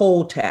pay a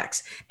poll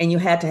tax, and you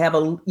had to have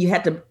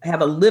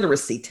a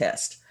literacy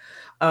test.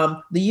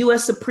 The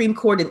U.S. Supreme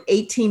Court in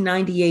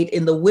 1898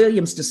 in the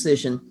Williams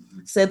decision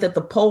said that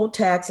the poll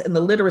tax and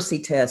the literacy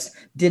test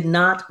did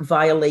not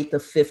violate the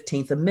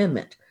 15th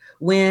Amendment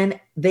when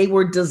they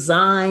were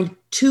designed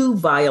to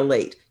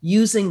violate,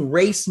 using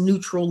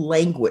race-neutral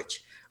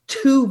language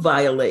to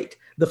violate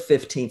the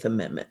 15th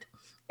Amendment.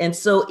 And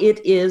so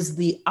it is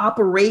the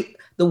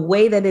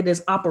way that it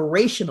is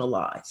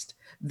operationalized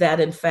that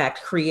in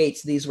fact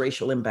creates these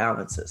racial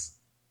imbalances.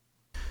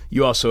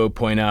 You also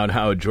point out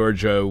how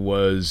Georgia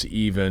was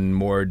even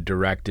more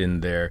direct in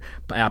their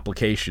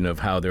application of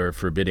how they're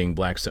forbidding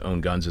blacks to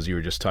own guns, as you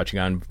were just touching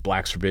on.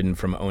 Blacks forbidden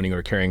from owning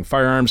or carrying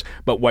firearms,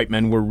 but white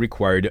men were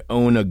required to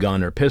own a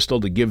gun or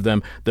pistol to give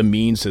them the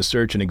means to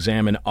search and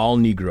examine all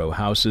Negro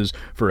houses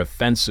for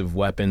offensive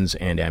weapons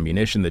and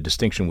ammunition. The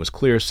distinction was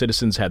clear.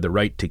 Citizens had the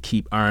right to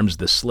keep arms.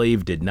 The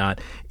slave did not.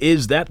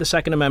 Is that the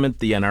Second Amendment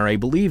the NRA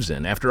believes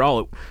in? After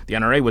all, the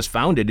NRA was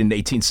founded in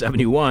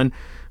 1871,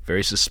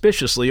 very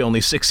suspiciously,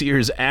 only 6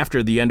 years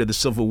after the end of the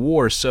Civil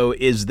War. So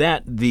is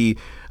that the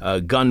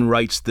gun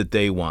rights that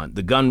they want,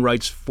 the gun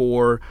rights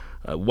for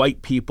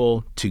white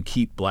people to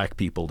keep black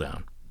people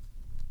down?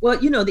 Well,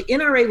 the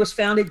NRA was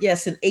founded,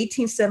 yes, in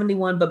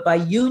 1871, but by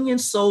Union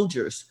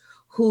soldiers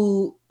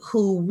who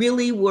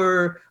really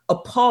were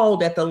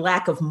appalled at the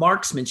lack of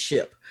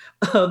marksmanship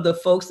of the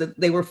folks that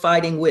they were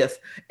fighting with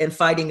and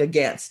fighting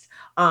against.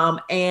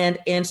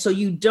 And so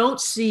you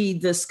don't see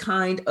this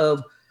kind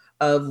of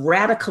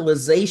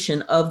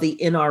radicalization of the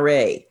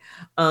NRA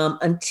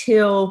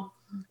until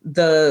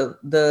the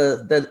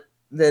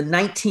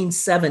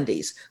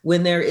 1970s,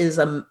 when there is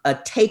a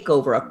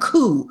takeover, a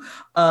coup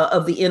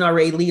of the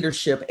NRA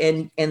leadership.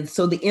 And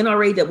so the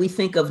NRA that we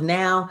think of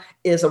now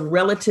is a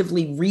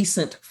relatively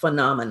recent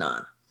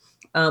phenomenon.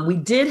 We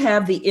did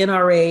have the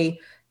NRA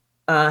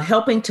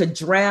helping to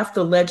draft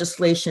the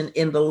legislation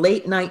in the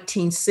late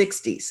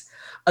 1960s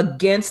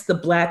against the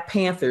Black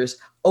Panthers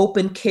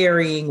open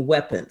carrying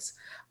weapons.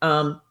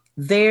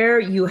 There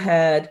you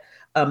had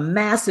a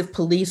massive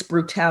police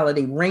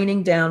brutality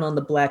raining down on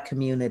the Black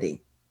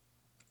community.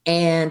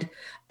 And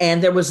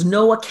there was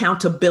no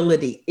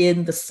accountability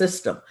in the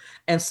system.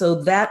 And so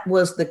that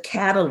was the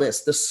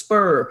catalyst, the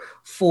spur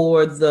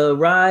for the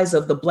rise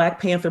of the Black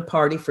Panther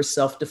Party for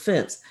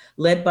Self-Defense,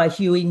 led by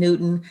Huey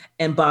Newton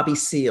and Bobby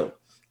Seale.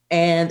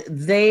 And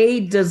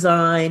they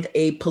designed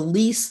a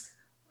police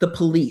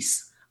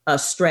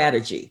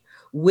strategy,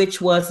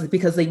 which was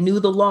because they knew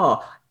the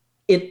law.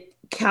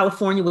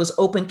 California was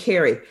open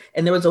carry,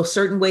 and there was a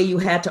certain way you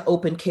had to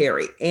open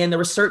carry, and there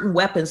were certain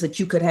weapons that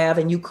you could have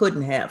and you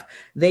couldn't have.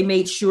 They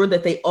made sure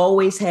that they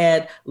always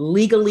had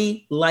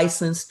legally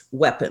licensed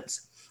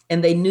weapons,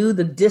 and they knew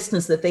the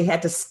distance that they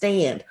had to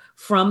stand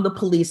from the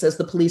police as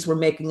the police were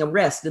making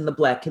arrests in the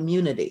Black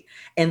community.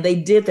 And they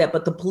did that,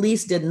 but the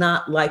police did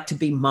not like to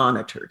be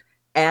monitored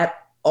at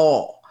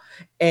all.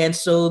 And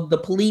so the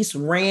police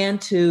ran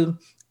to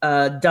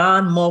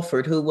Don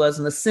Mulford, who was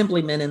an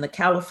assemblyman in the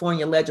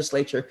California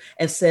legislature,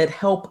 and said,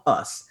 help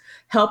us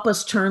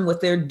turn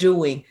what they're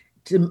doing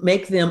to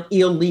make them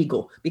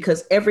illegal.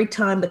 Because every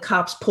time the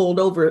cops pulled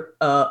over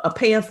a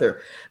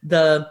Panther,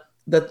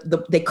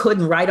 they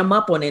couldn't write them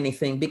up on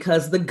anything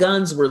because the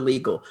guns were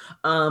legal,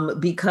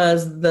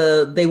 because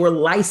they were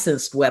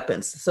licensed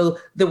weapons. So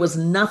there was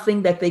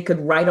nothing that they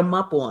could write them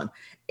up on.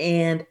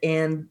 And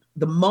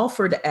the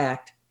Mulford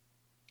Act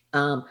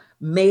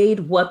made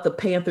what the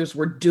Panthers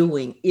were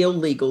doing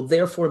illegal,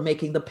 therefore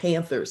making the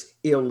Panthers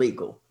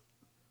illegal.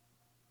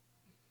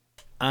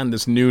 On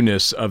this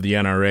newness of the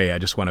NRA, I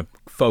just want to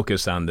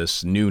focus on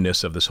this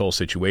newness of this whole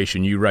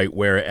situation. You write,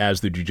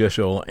 whereas the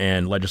judicial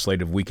and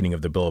legislative weakening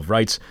of the Bill of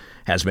Rights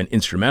has been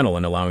instrumental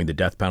in allowing the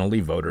death penalty,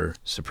 voter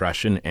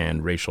suppression,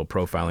 and racial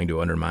profiling to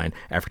undermine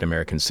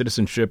African-American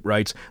citizenship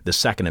rights, the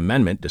Second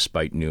Amendment,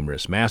 despite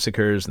numerous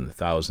massacres and the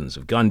thousands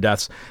of gun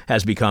deaths,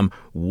 has become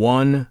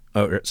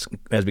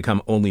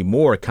only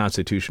more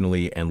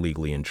constitutionally and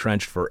legally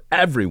entrenched for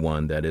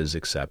everyone, that is,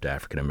 except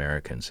African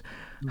Americans.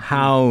 Mm-hmm.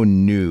 How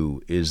new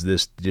is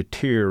this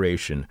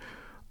deterioration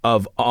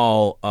of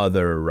all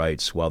other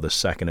rights while the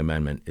Second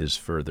Amendment is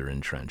further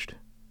entrenched?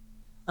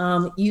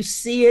 You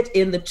see it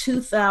in the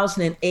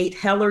 2008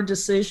 Heller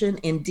decision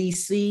in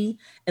DC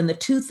and the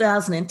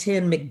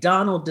 2010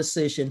 McDonald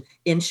decision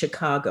in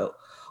Chicago.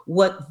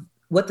 What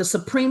the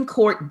Supreme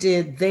Court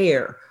did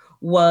there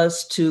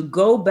was to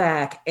go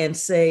back and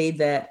say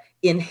that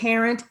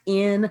inherent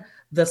in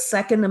the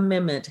Second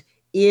Amendment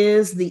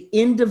is the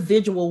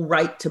individual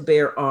right to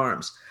bear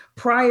arms.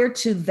 Prior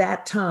to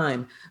that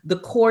time, the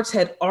courts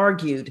had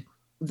argued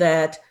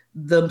that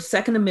the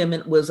Second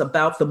Amendment was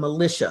about the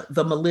militia.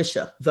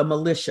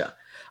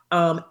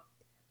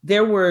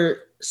 There were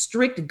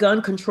strict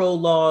gun control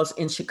laws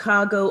in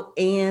Chicago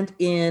and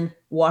in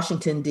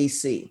Washington,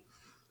 D.C.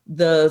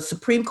 The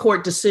Supreme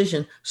Court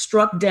decision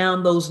struck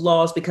down those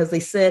laws because they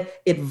said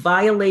it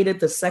violated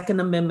the Second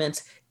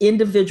Amendment's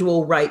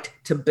individual right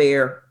to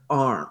bear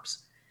arms.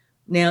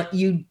 Now,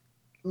 you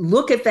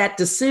look at that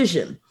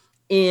decision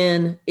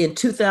in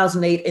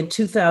 2008 and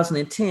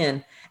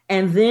 2010,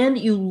 and then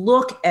you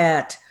look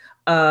at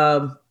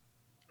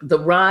the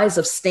rise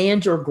of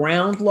stand your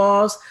ground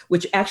laws,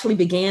 which actually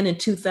began in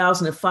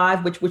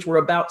 2005, which were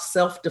about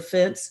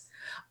self-defense,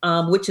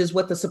 which is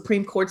what the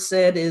Supreme Court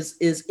said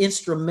is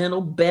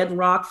instrumental,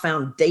 bedrock,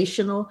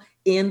 foundational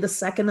in the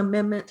Second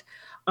Amendment.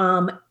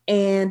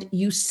 And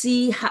you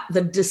see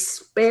the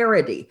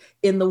disparity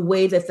in the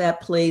way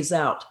that plays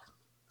out.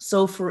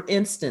 So for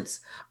instance,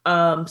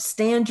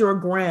 stand your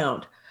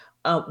ground.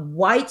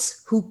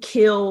 Whites who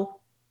kill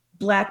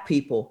Black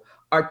people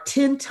are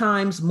 10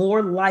 times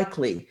more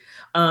likely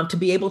to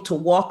be able to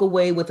walk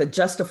away with a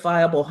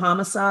justifiable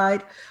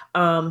homicide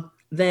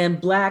than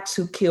Blacks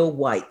who kill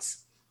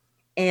whites.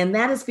 And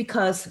that is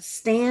because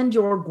stand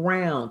your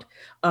ground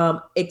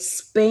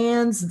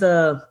expands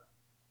the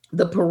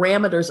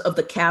parameters of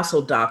the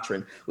castle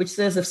doctrine, which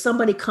says if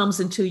somebody comes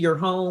into your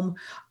home,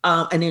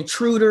 an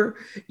intruder,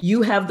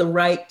 you have the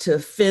right to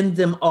fend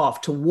them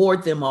off, to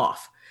ward them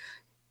off.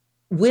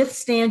 With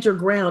stand your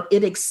ground,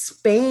 it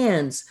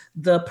expands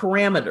the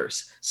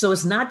parameters. So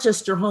it's not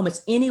just your home,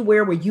 it's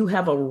anywhere where you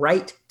have a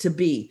right to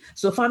be.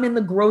 So if I'm in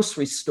the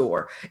grocery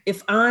store,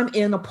 if I'm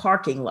in a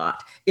parking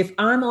lot, if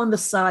I'm on the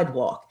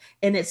sidewalk,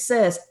 and it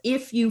says,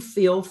 if you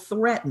feel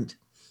threatened.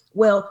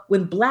 Well,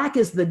 when Black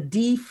is the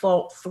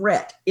default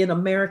threat in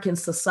American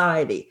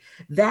society,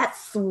 that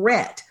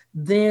threat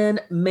then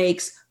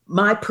makes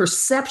my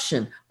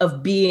perception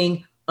of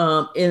being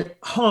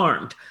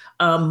harmed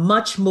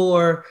much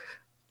more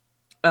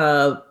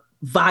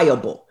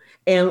viable.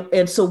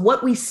 And so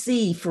what we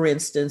see, for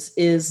instance,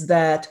 is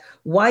that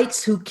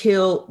whites who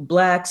kill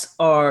Blacks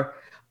are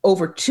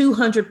over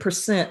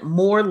 200%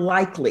 more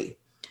likely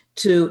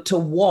to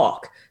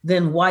walk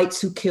than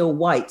whites who kill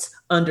whites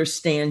under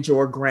stand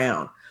your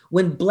ground.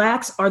 When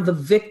Blacks are the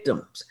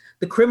victims,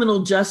 the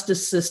criminal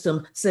justice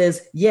system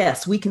says,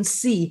 yes, we can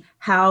see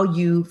how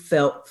you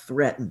felt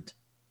threatened.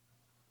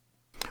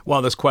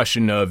 Well, this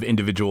question of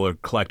individual or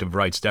collective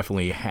rights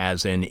definitely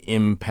has an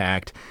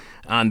impact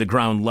on the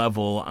ground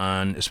level,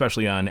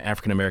 especially on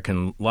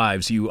African-American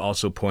lives. You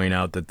also point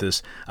out that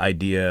this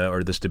idea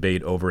or this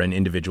debate over an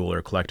individual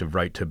or collective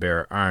right to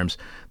bear arms,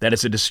 that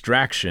it's a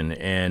distraction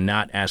and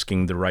not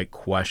asking the right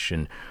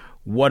question.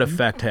 What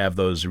effect have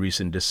those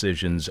recent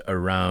decisions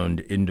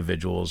around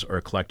individuals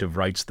or collective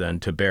rights then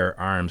to bear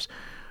arms?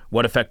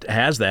 What effect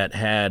has that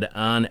had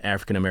on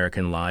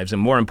African-American lives?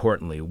 And more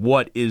importantly,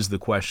 what is the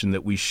question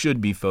that we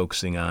should be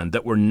focusing on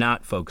that we're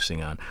not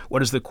focusing on?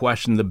 What is the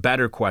question, the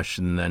better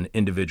question than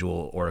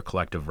individual or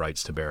collective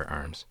rights to bear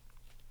arms?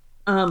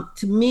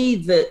 To me,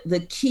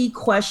 the key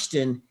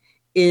question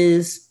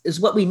is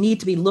what we need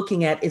to be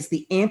looking at is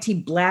the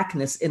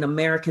anti-Blackness in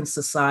American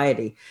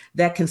society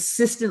that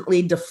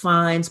consistently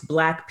defines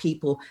Black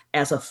people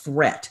as a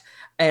threat,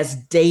 as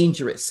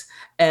dangerous,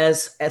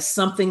 as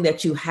something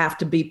that you have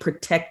to be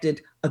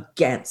protected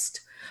against.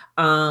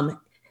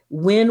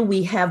 When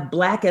we have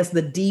Black as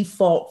the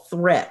default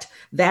threat,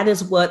 that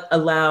is what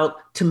allowed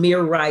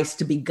Tamir Rice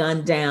to be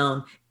gunned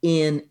down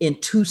in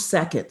 2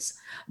 seconds.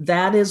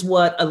 That is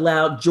what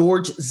allowed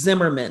George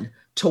Zimmerman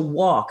to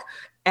walk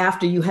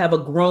after you have a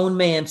grown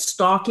man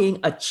stalking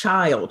a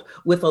child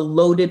with a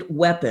loaded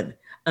weapon,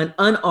 an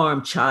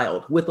unarmed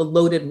child with a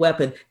loaded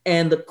weapon,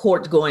 and the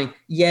court going,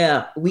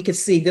 yeah, we can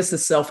see this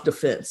is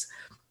self-defense.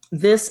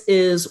 This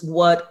is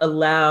what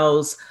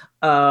allows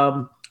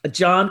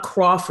John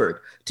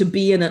Crawford to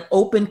be in an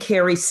open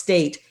carry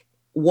state,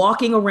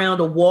 walking around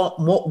a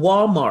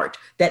Walmart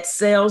that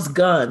sells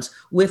guns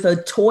with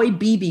a toy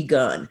BB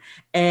gun,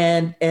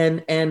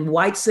 and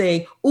white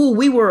saying, "Ooh,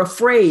 we were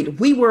afraid.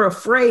 We were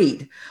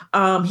afraid."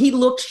 He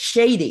looked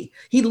shady.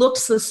 He looked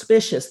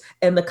suspicious,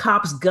 and the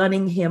cops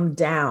gunning him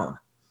down.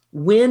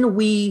 When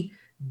we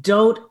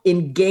don't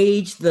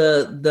engage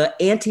the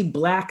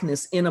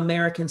anti-Blackness in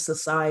American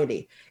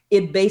society,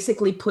 it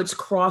basically puts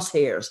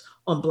crosshairs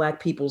on Black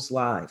people's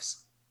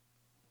lives.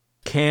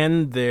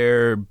 Can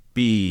there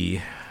be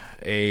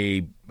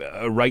a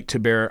right to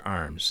bear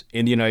arms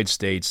in the United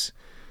States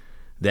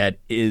that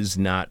is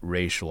not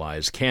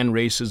racialized? Can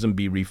racism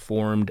be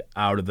reformed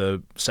out of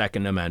the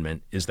Second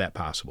Amendment? Is that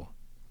possible?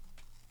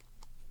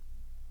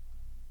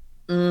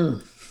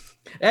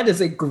 That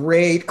is a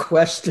great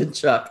question,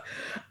 Chuck.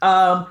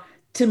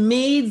 To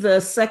me, the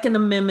Second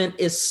Amendment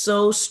is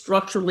so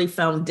structurally,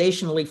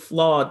 foundationally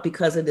flawed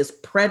because it is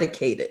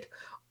predicated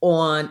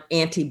on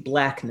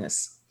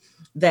anti-Blackness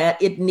that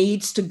it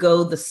needs to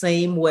go the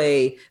same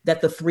way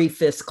that the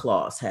 3/5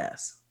 clause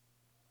has.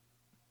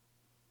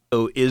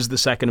 So is the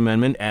Second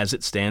Amendment, as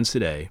it stands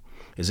today,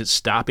 is it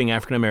stopping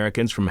African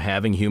Americans from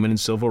having human and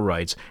civil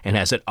rights? And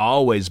has it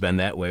always been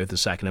that way with the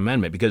Second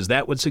Amendment? Because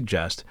that would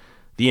suggest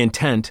the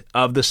intent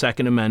of the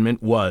Second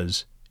Amendment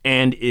was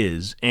and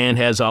is and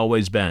has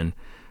always been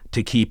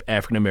to keep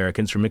African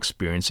Americans from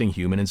experiencing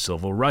human and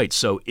civil rights.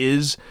 So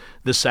is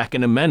the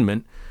Second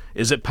Amendment,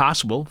 is it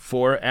possible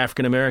for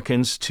African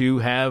Americans to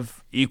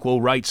have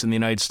equal rights in the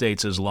United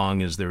States as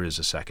long as there is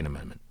a Second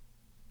Amendment?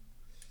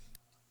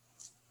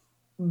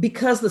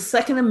 Because the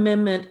Second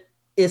Amendment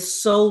is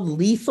so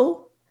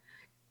lethal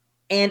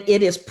and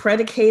it is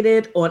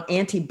predicated on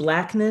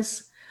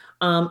anti-Blackness,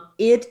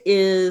 it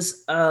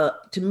is,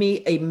 to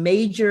me, a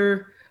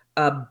major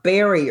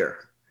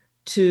barrier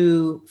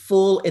to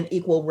full and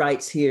equal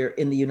rights here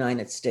in the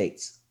United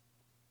States.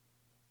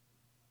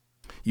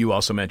 You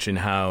also mentioned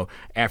how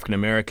African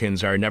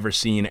Americans are never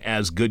seen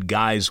as good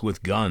guys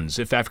with guns.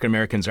 If African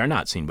Americans are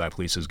not seen by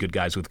police as good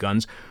guys with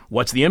guns,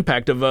 what's the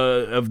impact of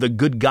the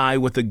good guy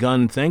with a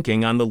gun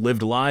thinking on the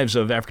lived lives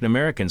of African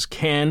Americans?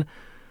 Can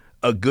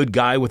a good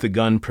guy with a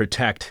gun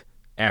protect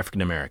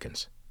African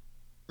Americans?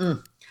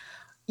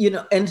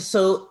 And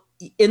so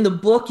in the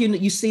book,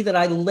 you see that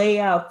I lay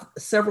out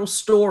several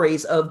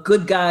stories of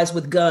good guys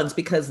with guns,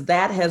 because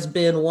that has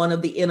been one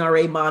of the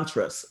NRA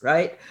mantras,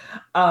 right?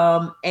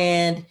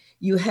 And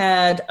you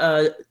had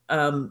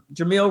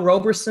Jamil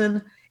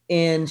Roberson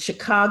in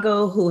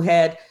Chicago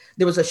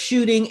there was a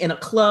shooting in a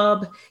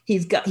club.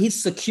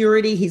 He's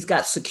security. He's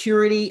got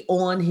security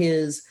on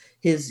his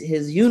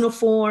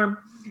uniform,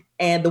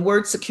 and the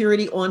word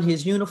security on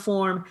his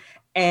uniform.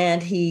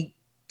 And he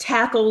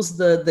tackles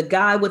the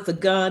guy with the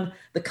gun.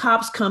 The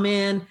cops come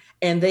in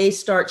and they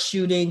start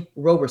shooting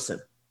Roberson.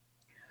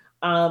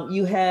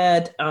 You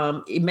had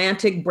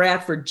Emantic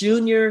Bradford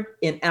Jr.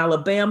 in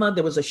Alabama.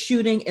 There was a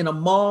shooting in a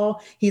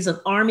mall. He's an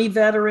Army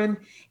veteran.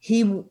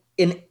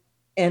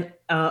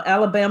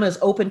 Alabama is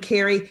open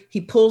carry.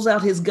 He pulls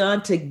out his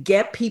gun to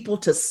get people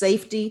to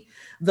safety.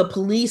 The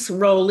police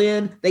roll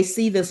in. They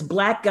see this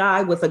Black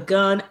guy with a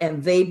gun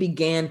and they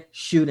began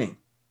shooting.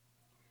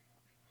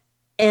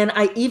 And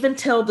I even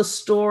tell the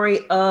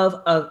story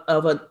of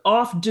an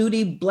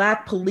off-duty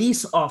Black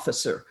police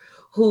officer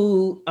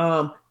who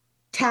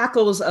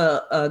tackles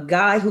a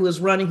guy who is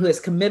running, who has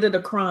committed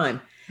a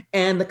crime.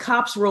 And the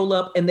cops roll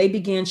up and they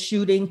began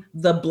shooting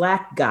the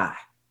Black guy.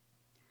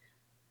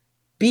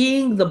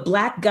 Being the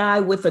Black guy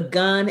with a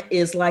gun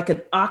is like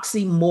an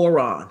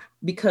oxymoron,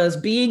 because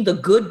being the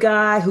good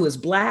guy who is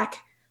Black,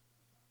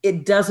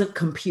 it doesn't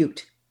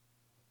compute.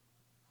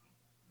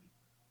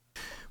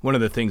 One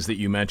of the things that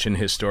you mentioned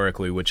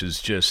historically, which is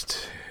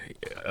just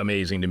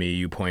amazing to me,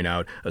 you point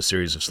out a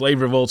series of slave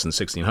revolts in the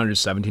 1600s,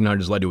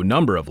 1700s led to a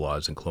number of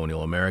laws in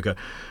colonial America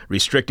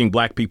restricting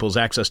Black people's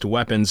access to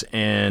weapons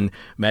and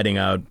meting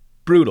out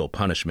brutal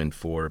punishment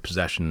for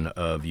possession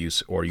of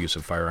use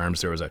of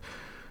firearms. There was a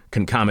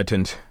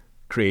concomitant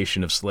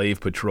creation of slave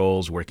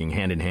patrols working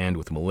hand in hand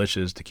with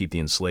militias to keep the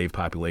enslaved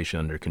population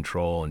under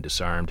control and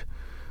disarmed.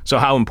 So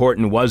how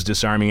important was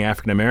disarming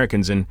African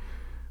Americans in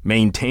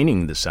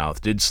maintaining the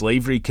South? Did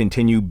slavery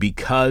continue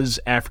because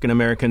African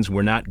Americans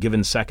were not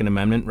given Second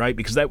Amendment right?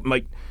 Because that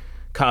might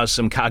cause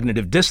some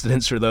cognitive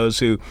dissonance for those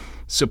who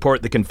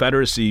support the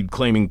Confederacy,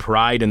 claiming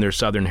pride in their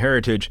Southern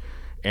heritage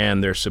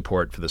and their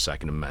support for the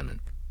Second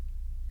Amendment.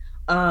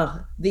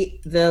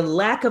 The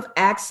lack of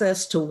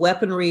access to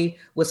weaponry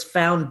was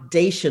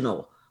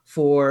foundational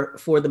for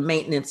the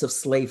maintenance of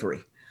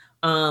slavery.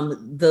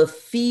 The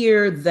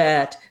fear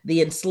that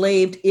the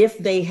enslaved, if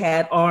they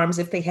had arms,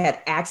 if they had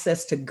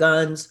access to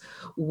guns,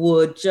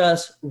 would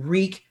just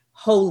wreak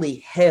holy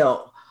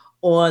hell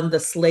on the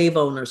slave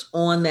owners,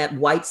 on that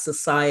white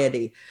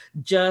society,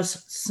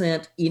 just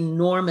sent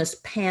enormous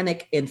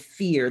panic and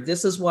fear.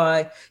 This is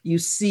why you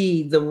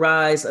see the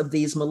rise of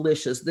these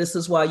militias. This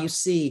is why you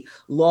see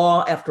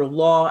law after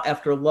law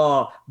after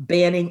law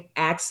banning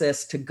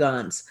access to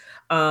guns.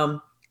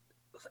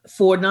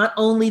 For not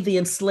only the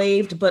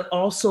enslaved, but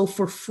also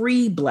for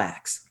free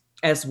Blacks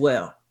as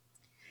well.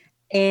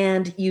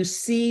 And you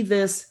see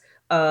this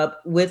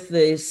with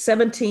the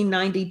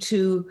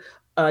 1792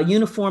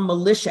 Uniform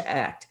Militia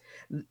Act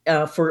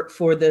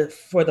for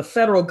the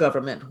federal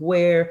government,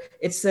 where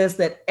it says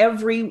that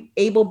every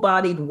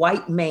able-bodied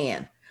white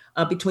man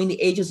between the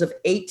ages of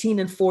 18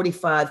 and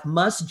 45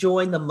 must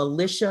join the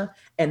militia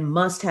and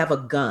must have a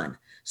gun.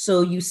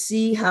 So you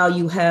see how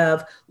you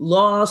have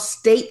laws,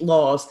 state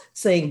laws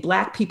saying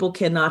Black people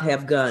cannot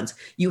have guns.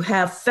 You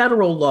have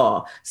federal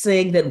law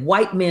saying that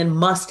white men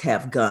must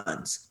have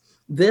guns.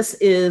 This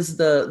is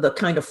the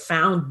kind of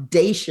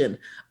foundation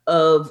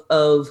of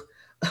the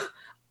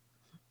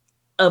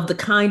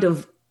kind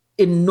of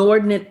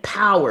inordinate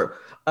power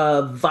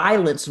of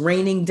violence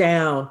raining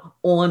down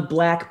on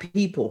Black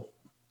people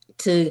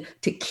to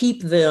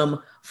keep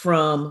them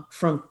from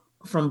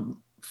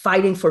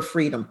fighting for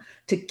freedom,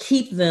 to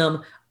keep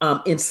them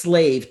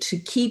enslaved, to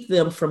keep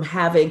them from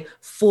having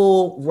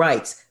full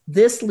rights.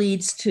 This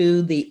leads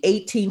to the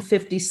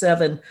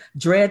 1857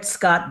 Dred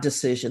Scott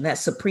decision, that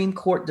Supreme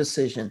Court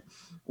decision,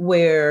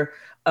 where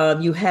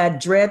you had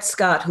Dred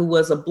Scott, who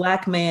was a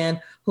Black man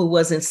who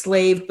was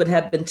enslaved but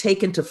had been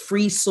taken to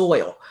free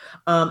soil,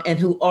 and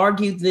who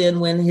argued then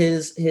when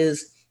his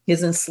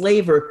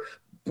enslaver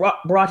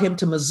brought him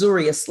to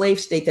Missouri, a slave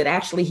state, that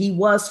actually he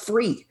was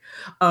free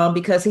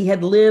because he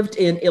had lived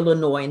in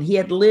Illinois and he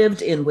had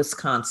lived in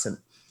Wisconsin.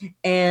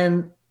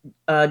 And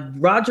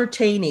Roger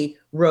Taney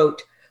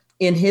wrote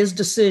in his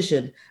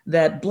decision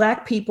that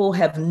Black people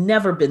have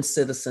never been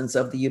citizens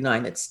of the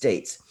United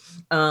States.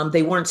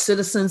 They weren't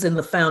citizens in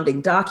the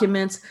founding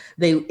documents.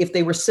 If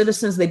they were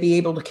citizens, they'd be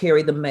able to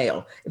carry the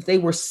mail. If they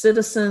were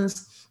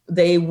citizens,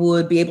 they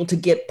would be able to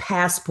get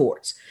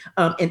passports.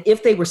 And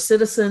if they were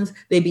citizens,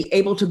 they'd be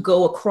able to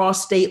go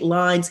across state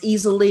lines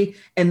easily,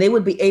 and they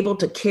would be able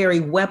to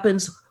carry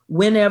weapons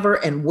whenever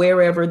and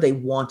wherever they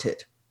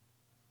wanted.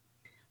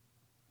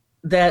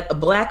 That a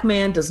Black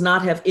man does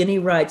not have any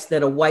rights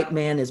that a white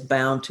man is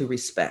bound to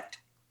respect.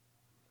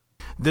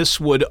 This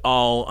would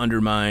all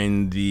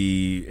undermine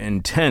the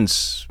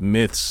intense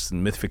myths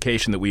and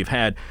mythification that we've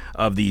had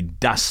of the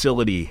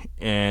docility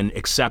and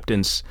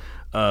acceptance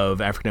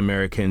of African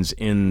Americans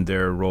in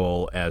their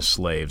role as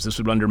slaves. This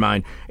would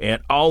undermine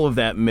all of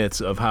that myths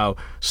of how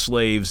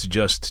slaves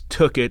just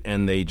took it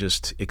and they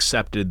just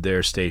accepted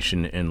their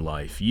station in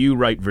life. You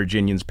write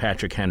Virginians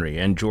Patrick Henry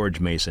and George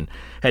Mason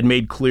had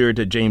made clear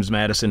to James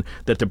Madison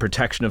that the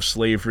protection of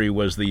slavery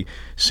was the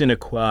sine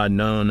qua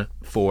non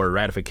for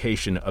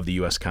ratification of the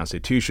U.S.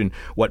 Constitution.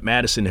 What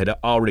Madison had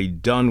already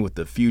done with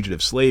the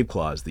Fugitive Slave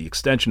Clause, the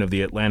extension of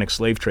the Atlantic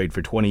slave trade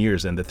for 20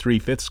 years, and the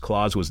 3/5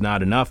 clause was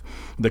not enough.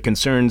 The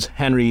concerns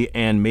Henry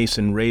and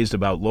Mason raised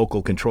about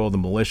local control of the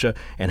militia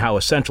and how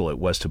essential it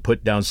was to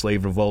put down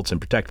slave revolts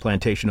and protect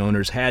plantation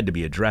owners had to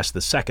be addressed.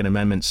 The Second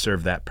Amendment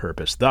served that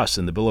purpose. Thus,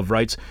 in the Bill of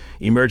Rights,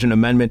 emerged an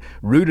amendment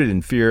rooted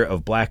in fear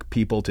of Black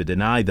people to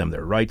deny them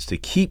their rights, to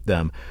keep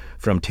them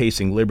from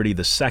tasting liberty.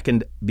 The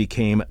second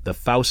became the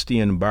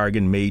Faustian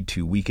bargain made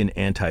to weaken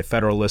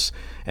anti-federalists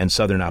and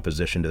Southern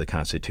opposition to the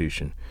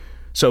Constitution.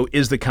 So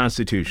is the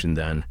Constitution,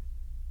 then,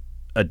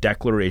 a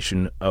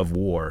declaration of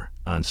war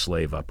on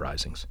slave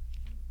uprisings?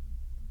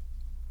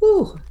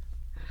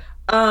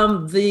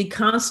 The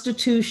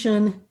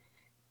Constitution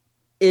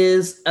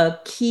is a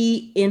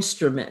key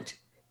instrument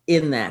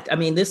in that. I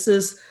mean, this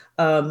is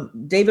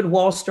David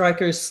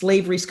Wallstreicher's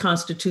Slavery's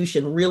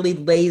Constitution really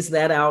lays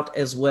that out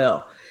as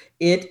well.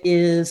 It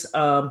is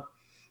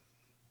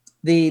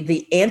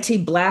the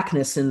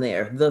anti-Blackness in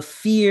there, the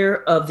fear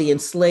of the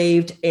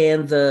enslaved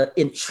and the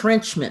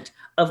entrenchment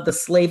of the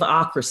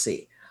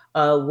slaveocracy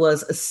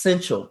was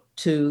essential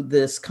to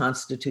this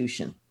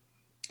Constitution.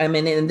 I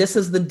mean, and this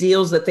is the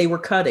deals that they were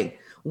cutting,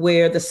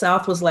 where the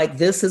South was like,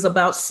 this is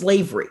about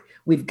slavery.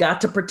 We've got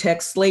to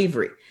protect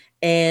slavery.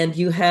 And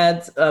you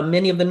had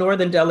many of the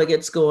Northern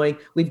delegates going,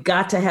 we've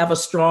got to have a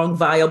strong,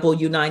 viable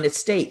United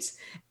States.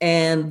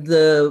 And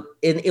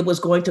it was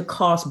going to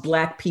cost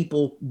Black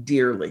people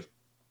dearly.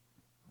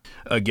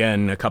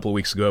 Again, a couple of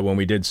weeks ago, when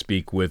we did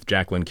speak with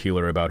Jacqueline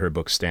Keeler about her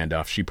book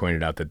Standoff, she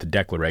pointed out that the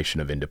Declaration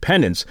of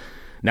Independence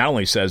not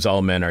only says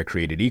all men are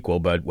created equal,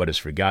 but what is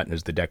forgotten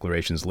is the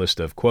Declaration's list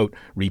of, quote,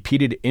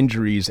 repeated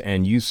injuries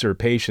and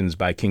usurpations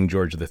by King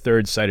George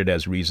III cited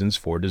as reasons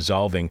for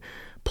dissolving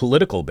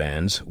political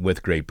bands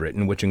with Great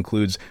Britain, which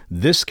includes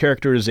this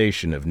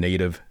characterization of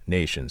native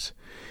nations.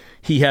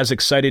 He has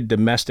excited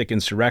domestic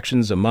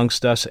insurrections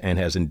amongst us and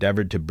has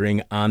endeavored to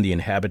bring on the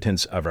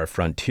inhabitants of our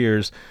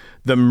frontiers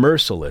the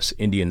merciless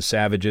Indian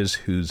savages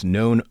whose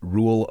known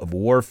rule of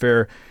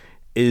warfare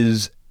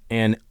is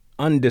an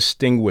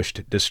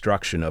undistinguished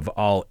destruction of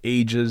all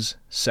ages,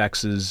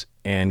 sexes,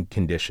 and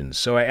conditions.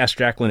 So I asked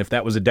Jacqueline if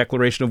that was a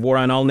declaration of war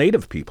on all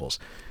native peoples,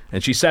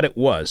 and she said it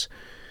was.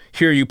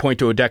 Here you point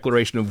to a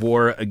declaration of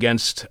war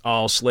against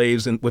all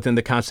slaves within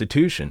the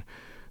Constitution.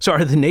 So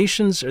are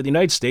the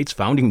United States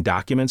founding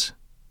documents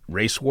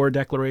race war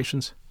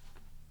declarations?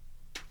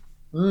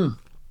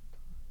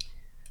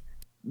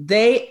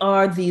 They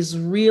are these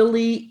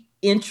really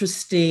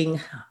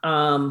interesting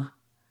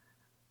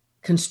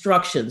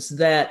constructions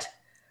that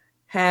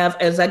have,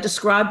 as I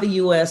described the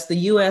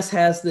U.S.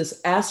 has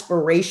this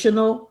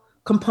aspirational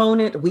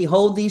component. We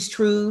hold these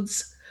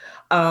truths,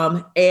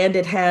 and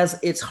it has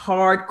its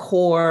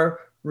hardcore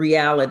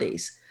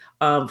realities.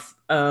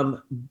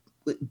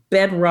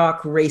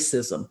 Bedrock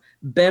racism,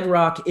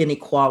 bedrock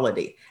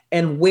inequality.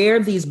 And where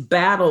these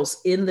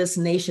battles in this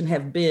nation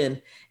have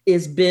been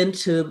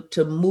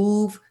to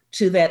move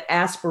to that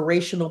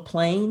aspirational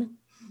plane,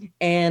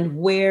 and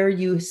where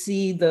you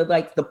see the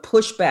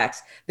pushbacks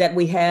that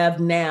we have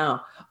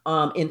now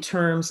in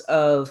terms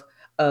of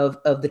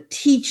the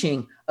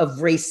teaching of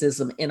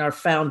racism in our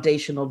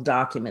foundational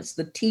documents,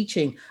 the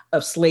teaching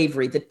of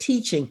slavery, the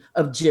teaching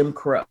of Jim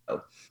Crow,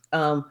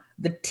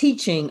 the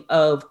teaching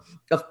of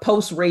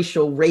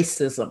post-racial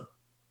racism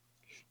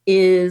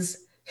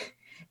is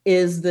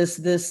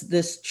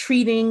this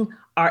treating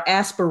our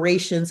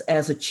aspirations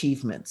as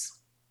achievements,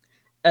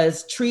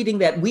 as treating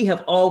that we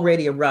have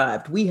already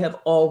arrived, we have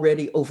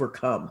already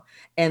overcome.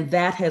 And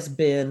that has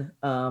been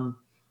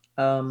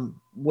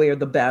where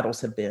the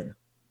battles have been.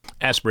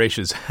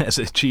 Aspirations as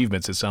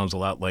achievements, it sounds a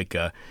lot like,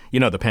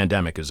 the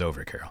pandemic is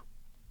over, Carol.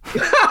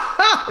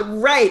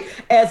 Right,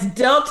 as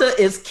Delta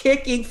is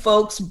kicking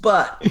folks'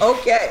 butt.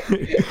 Okay.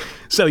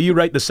 So you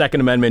write the Second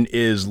Amendment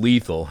is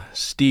lethal,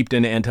 steeped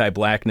in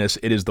anti-blackness.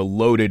 It is the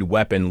loaded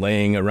weapon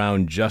laying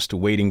around just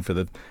waiting for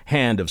the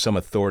hand of some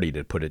authority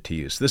to put it to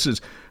use. This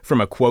is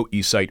from a quote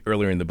you cite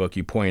earlier in the book.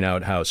 You point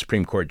out how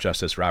Supreme Court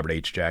Justice Robert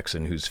H.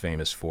 Jackson, who's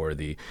famous for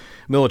the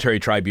military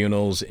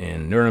tribunals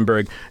in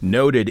Nuremberg,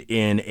 noted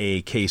in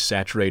a case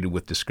saturated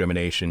with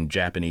discrimination,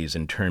 Japanese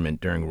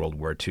internment during World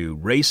War II,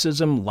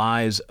 racism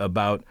lies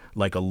about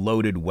like a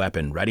loaded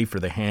weapon, ready for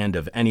the hand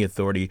of any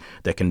authority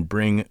that can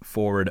bring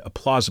forward a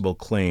plausible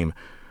claim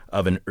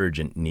of an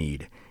urgent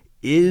need.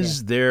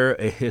 Is there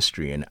a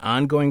history, an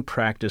ongoing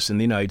practice in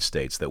the United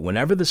States that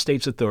whenever the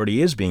state's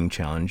authority is being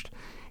challenged,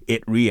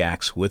 it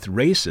reacts with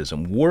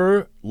racism?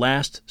 Were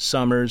last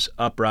summer's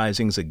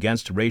uprisings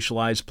against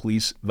racialized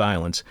police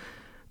violence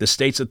the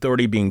state's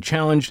authority being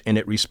challenged, and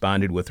it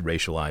responded with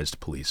racialized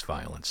police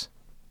violence?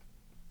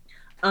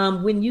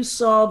 When you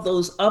saw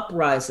those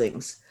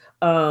uprisings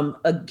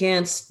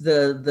against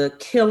the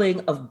killing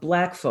of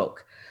Black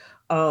folk,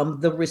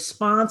 the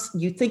response,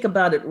 you think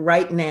about it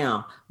right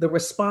now, the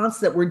response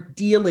that we're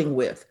dealing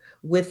with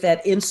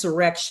that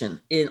insurrection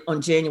on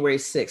January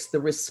 6th, the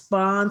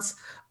response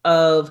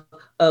of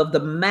the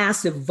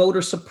massive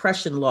voter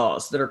suppression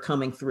laws that are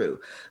coming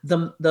through,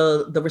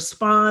 the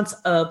response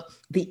of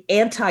the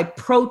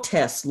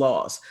anti-protest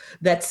laws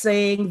that's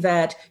saying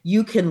that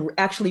you can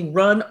actually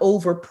run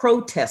over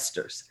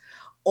protesters.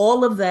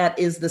 All of that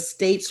is the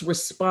state's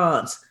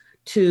response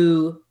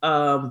to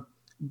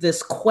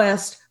this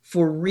quest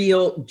for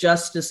real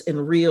justice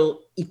and real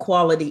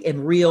equality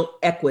and real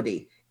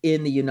equity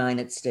in the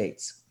United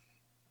States.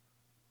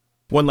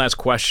 One last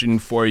question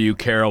for you,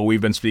 Carol.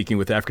 We've been speaking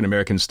with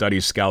African-American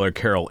studies scholar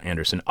Carol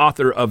Anderson,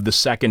 author of The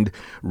Second,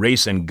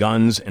 Race and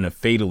Guns in a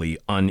Fatally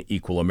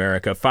Unequal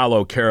America.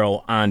 Follow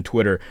Carol on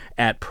Twitter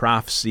at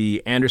Prof.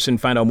 C. Anderson.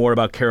 Find out more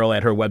about Carol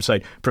at her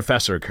website,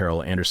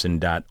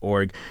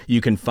 professorcarolanderson.org.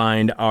 You can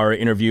find our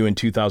interview in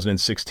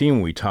 2016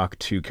 when we talked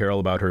to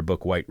Carol about her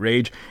book, White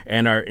Rage,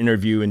 and our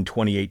interview in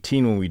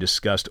 2018 when we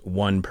discussed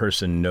One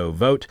Person, No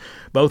Vote.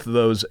 Both of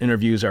those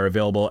interviews are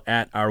available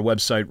at our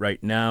website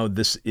right now.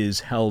 This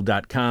is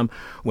hell.com.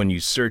 When you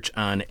search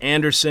on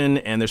Anderson,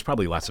 and there's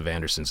probably lots of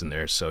Andersons in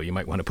there, so you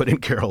might want to put in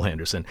Carol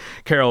Anderson.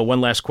 Carol, one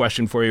last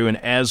question for you, and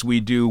as we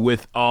do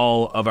with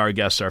all of our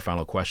guests, our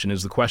final question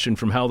is the question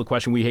from hell, the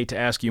question we hate to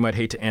ask, you might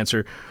hate to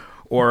answer,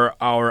 or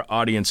our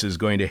audience is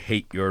going to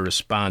hate your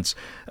response.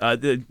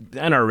 The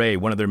NRA,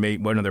 one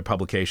of their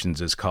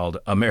publications is called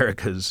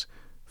America's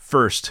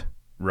First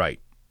Right.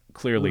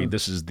 Clearly,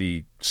 this is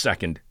the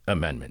Second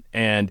Amendment.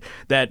 And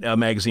that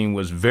magazine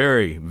was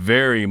very,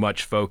 very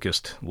much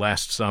focused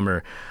last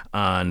summer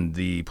on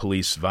the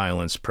police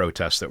violence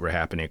protests that were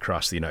happening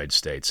across the United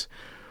States.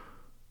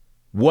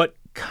 What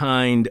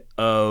kind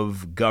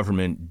of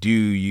government do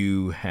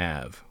you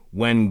have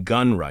when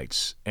gun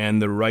rights and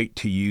the right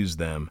to use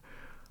them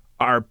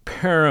are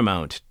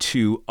paramount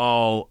to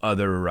all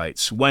other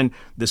rights? When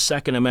the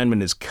Second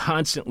Amendment is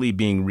constantly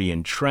being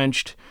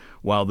re-entrenched,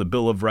 while the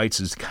Bill of Rights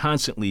is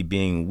constantly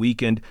being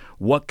weakened,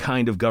 what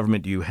kind of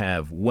government do you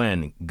have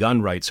when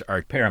gun rights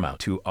are paramount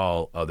to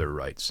all other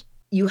rights?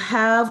 You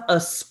have a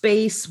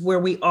space where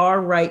we are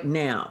right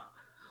now,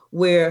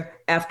 where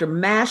after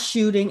mass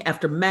shooting,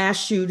 after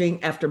mass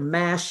shooting, after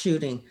mass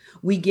shooting,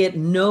 we get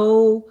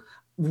no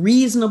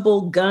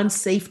reasonable gun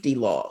safety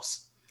laws.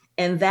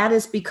 And that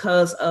is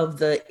because of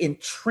the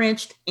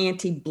entrenched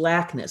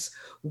anti-Blackness,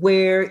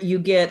 where you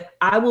get,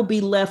 I will be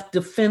left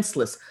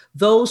defenseless.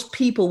 Those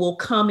people will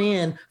come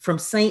in from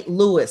St.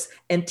 Louis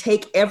and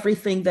take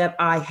everything that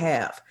I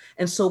have.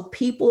 And so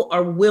people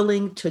are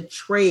willing to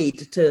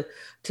trade, to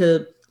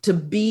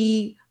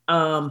be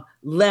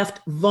left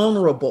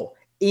vulnerable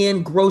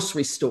in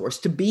grocery stores,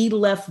 to be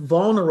left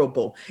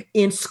vulnerable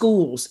in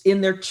schools, in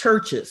their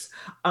churches,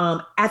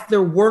 at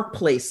their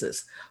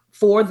workplaces,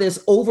 for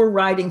this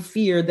overriding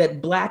fear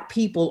that Black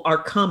people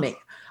are coming.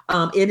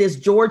 It is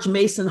George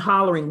Mason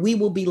hollering, we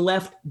will be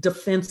left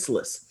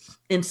defenseless.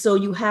 And so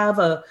you have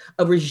a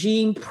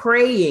regime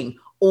preying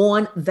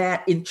on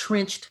that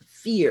entrenched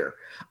fear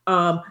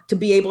to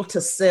be able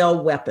to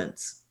sell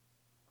weapons.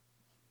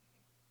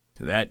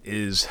 That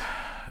is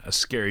a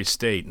scary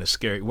state and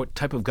what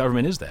type of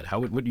government is that?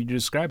 What would you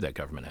describe that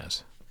government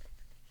as?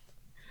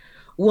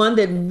 One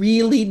that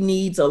really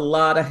needs a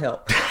lot of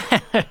help.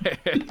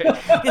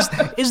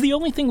 Is the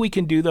only thing we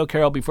can do, though,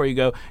 Carol, before you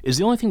go, is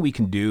the only thing we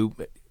can do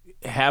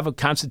have a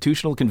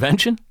constitutional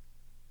convention?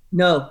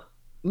 No.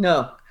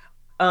 And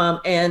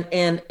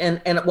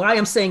why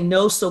I'm saying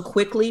no so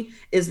quickly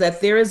is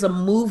that there is a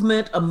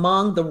movement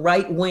among the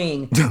right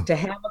wing to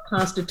have a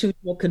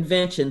constitutional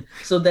convention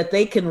so that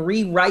they can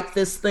rewrite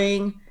this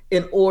thing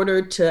in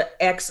order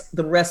to X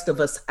the rest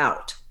of us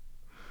out.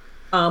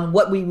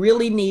 What we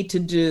really need to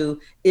do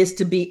is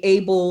to be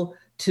able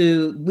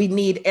to, we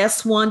need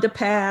S1 to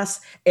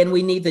pass, and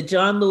we need the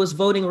John Lewis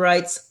Voting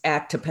Rights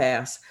Act to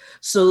pass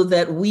so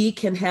that we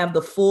can have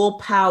the full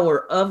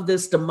power of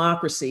this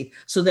democracy,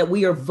 so that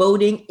we are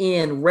voting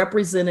in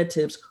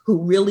representatives who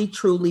really,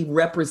 truly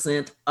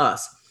represent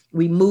us.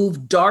 We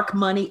move dark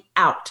money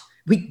out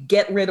We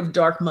get rid of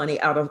dark money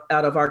out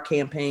of our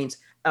campaigns,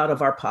 out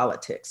of our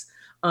politics,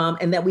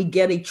 and that we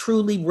get a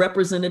truly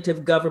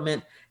representative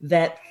government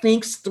that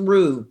thinks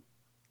through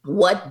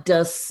what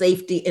does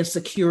safety and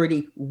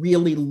security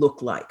really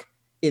look like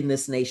in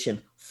this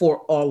nation for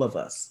all of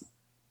us.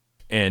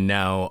 And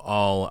now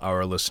all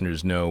our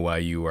listeners know why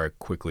you are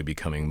quickly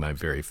becoming my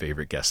very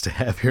favorite guest to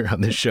have here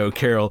on the show.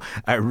 Carol,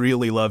 I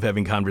really love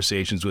having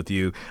conversations with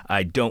you.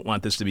 I don't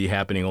want this to be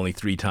happening only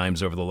 3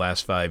 times over the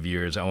last 5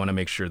 years. I want to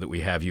make sure that we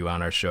have you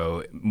on our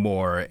show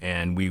more,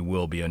 and we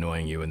will be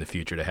annoying you in the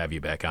future to have you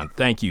back on.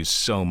 Thank you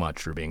so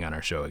much for being on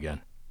our show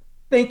again.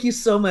 Thank you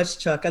so much,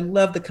 Chuck. I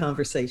love the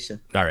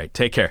conversation. All right,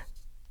 take care.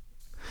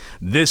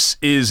 This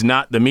is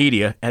not the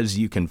media, as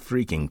you can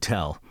freaking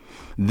tell.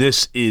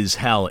 This is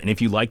Hell. And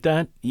if you like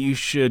that, you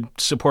should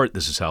support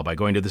This Is Hell by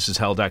going to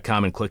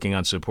thisishell.com and clicking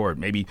on support.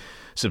 Maybe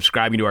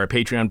subscribing to our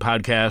Patreon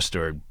podcast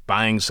or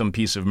buying some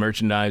piece of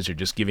merchandise or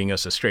just giving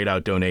us a straight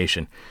out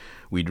donation.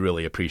 We'd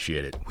really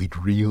appreciate it. We'd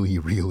really,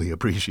 really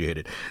appreciate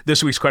it.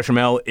 This week's question from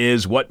Hell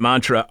is, what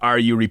mantra are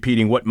you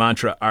repeating? What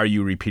mantra are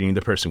you repeating?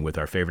 The person with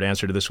our favorite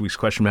answer to this week's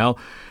question from Hell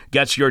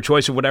gets your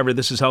choice of whatever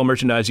This Is Hell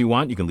merchandise you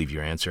want. You can leave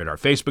your answer at our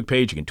Facebook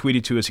page. You can tweet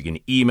it to us. You can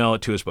email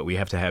it to us. But we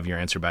have to have your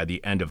answer by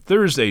the end of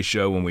Thursday's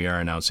show when we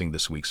are announcing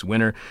this week's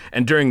winner.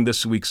 And during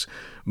this week's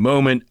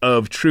moment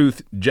of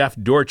truth, Jeff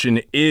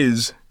Dorchin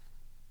is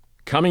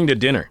coming to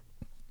dinner.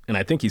 And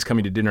I think he's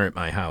coming to dinner at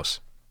my house.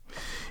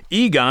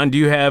 Egon, do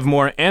you have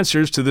more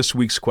answers to this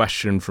week's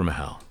question from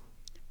Hell?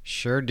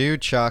 Sure do,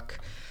 Chuck.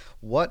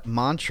 What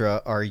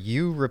mantra are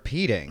you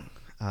repeating?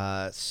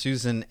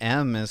 Susan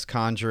M. is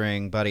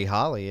conjuring Buddy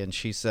Holly, and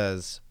she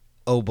says,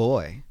 oh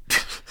boy.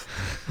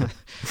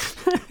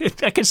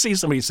 I can see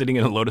somebody sitting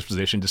in a lotus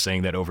position just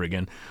saying that over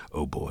again.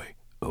 Oh boy,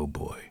 oh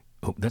boy.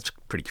 Oh, that's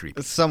pretty creepy.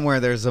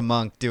 Somewhere there's a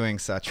monk doing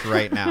such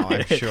right now,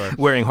 I'm sure.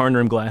 Wearing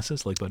horn-rimmed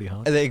glasses like Buddy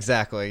Holly?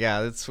 Exactly,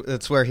 yeah.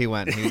 That's where he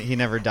went. He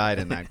never died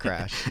in that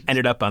crash.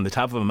 Ended up on the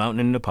top of a mountain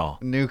in Nepal.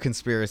 New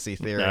conspiracy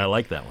theory. I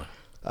like that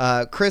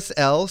one. Chris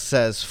L.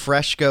 says,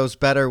 fresh goes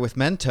better with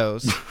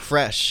Mentos.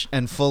 Fresh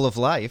and full of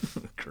life.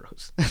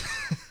 Gross.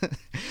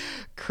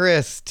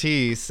 Chris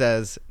T.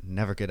 says,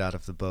 never get out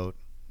of the boat.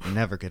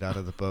 Never get out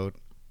of the boat.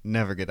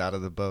 Never get out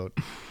of the boat.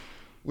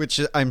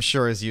 Which I'm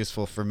sure is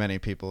useful for many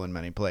people in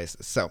many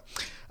places. So,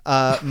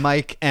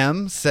 Mike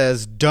M.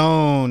 says,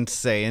 don't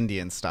say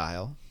Indian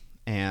style.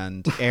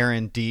 And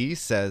Aaron D.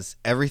 says,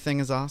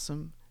 everything is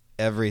awesome.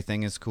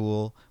 Everything is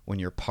cool when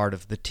you're part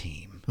of the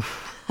team.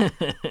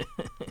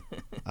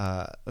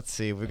 Let's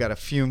see. We've got a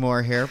few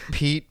more here.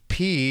 Pete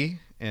P.,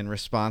 in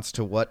response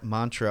to what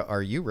mantra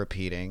are you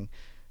repeating,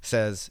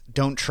 says,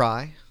 don't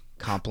try.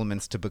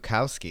 Compliments to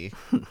Bukowski.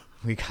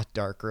 We got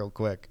dark real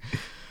quick.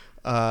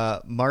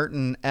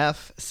 Martin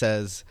F.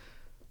 says,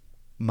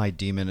 my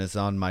demon is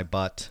on my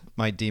butt.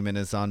 My demon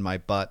is on my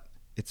butt.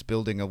 It's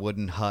building a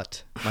wooden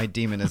hut. My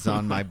demon is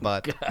on my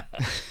butt.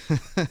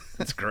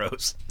 That's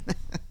gross.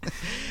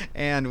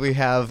 And we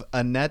have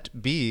Annette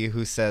B.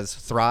 who says,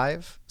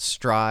 thrive,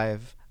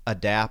 strive,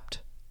 adapt,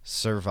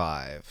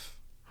 survive.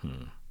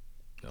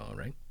 All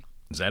right.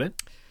 Is that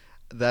it?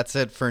 That's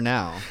it for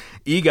now.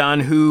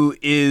 Egon, who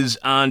is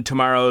on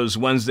tomorrow's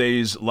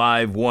Wednesday's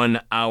live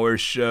 1-hour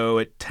show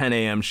at 10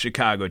 a.m.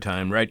 Chicago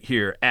time, right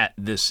here at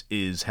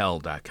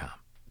thisishell.com.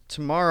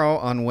 Tomorrow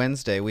on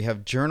Wednesday, we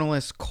have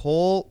journalist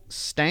Cole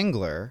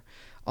Stangler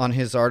on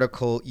his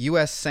article,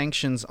 U.S.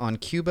 Sanctions on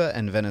Cuba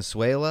and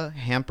Venezuela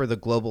Hamper the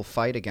Global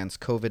Fight Against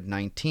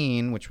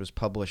COVID-19, which was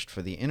published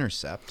for The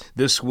Intercept.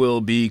 This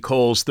will be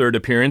Cole's third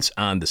appearance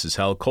on This Is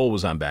Hell. Cole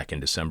was on back in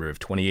December of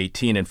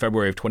 2018 and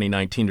February of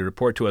 2019 to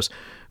report to us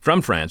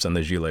from France on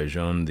the Gilets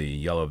Jaunes, the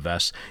yellow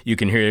vests. You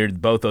can hear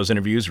both those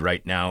interviews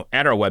right now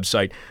at our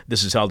website,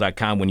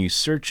 thisishell.com. When you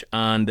search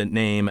on the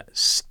name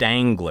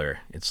Stangler,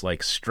 it's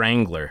like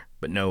strangler,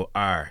 but no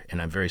R,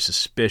 and I'm very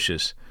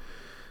suspicious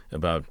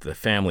about the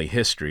family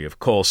history of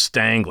Cole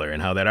Stangler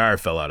and how that R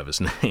fell out of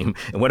his name.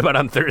 And what about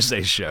on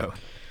Thursday's show?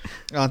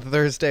 On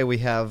Thursday, we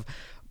have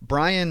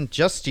Brian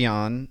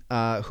Justion,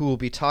 who will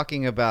be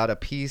talking about a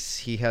piece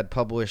he had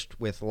published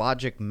with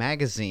Logic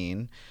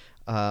Magazine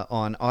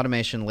on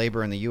automation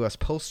labor in the U.S.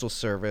 Postal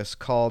Service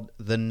called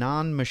The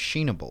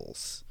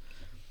Non-Machinables.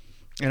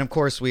 And, of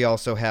course, we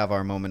also have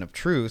our moment of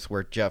truth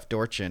where Jeff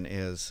Dorchin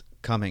is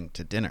coming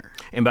to dinner.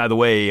 And by the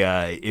way,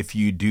 if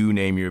you do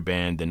name your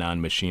band The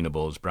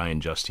Non-Machinables, Brian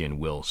Justin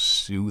will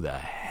sue the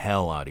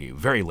hell out of you.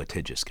 Very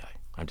litigious guy.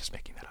 I'm just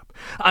making that up.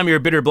 I'm your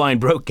bitter, blind,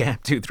 broke,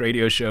 gap-toothed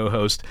radio show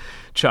host,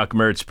 Chuck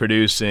Mertz.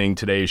 Producing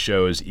today's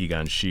show is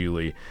Egon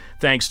Sheely.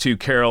 Thanks to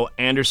Carol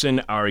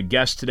Anderson, our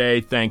guest today.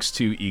 Thanks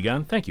to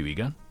Egon. Thank you,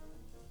 Egon.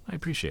 I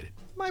appreciate it.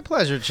 My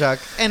pleasure, Chuck.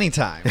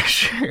 Anytime.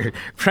 Sure.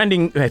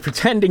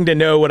 Pretending to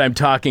know what I'm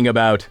talking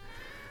about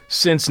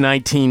since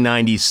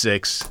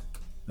 1996.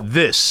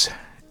 This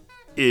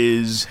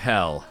is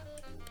hell.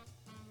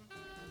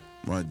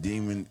 My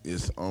demon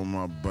is on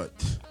my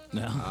butt.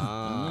 No.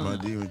 My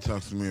demon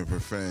talks to me in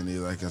profanity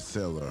like a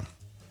sailor.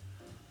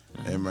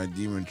 And my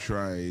demon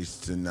tries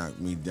to knock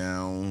me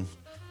down.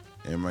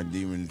 And my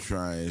demon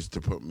tries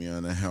to put me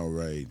on a hell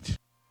ride.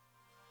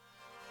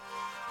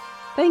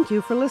 Thank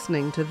you for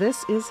listening to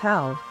This Is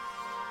Hell.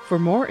 For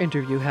more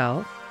Interview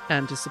Hell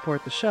and to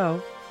support the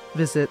show,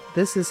 visit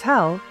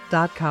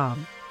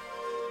thisishell.com.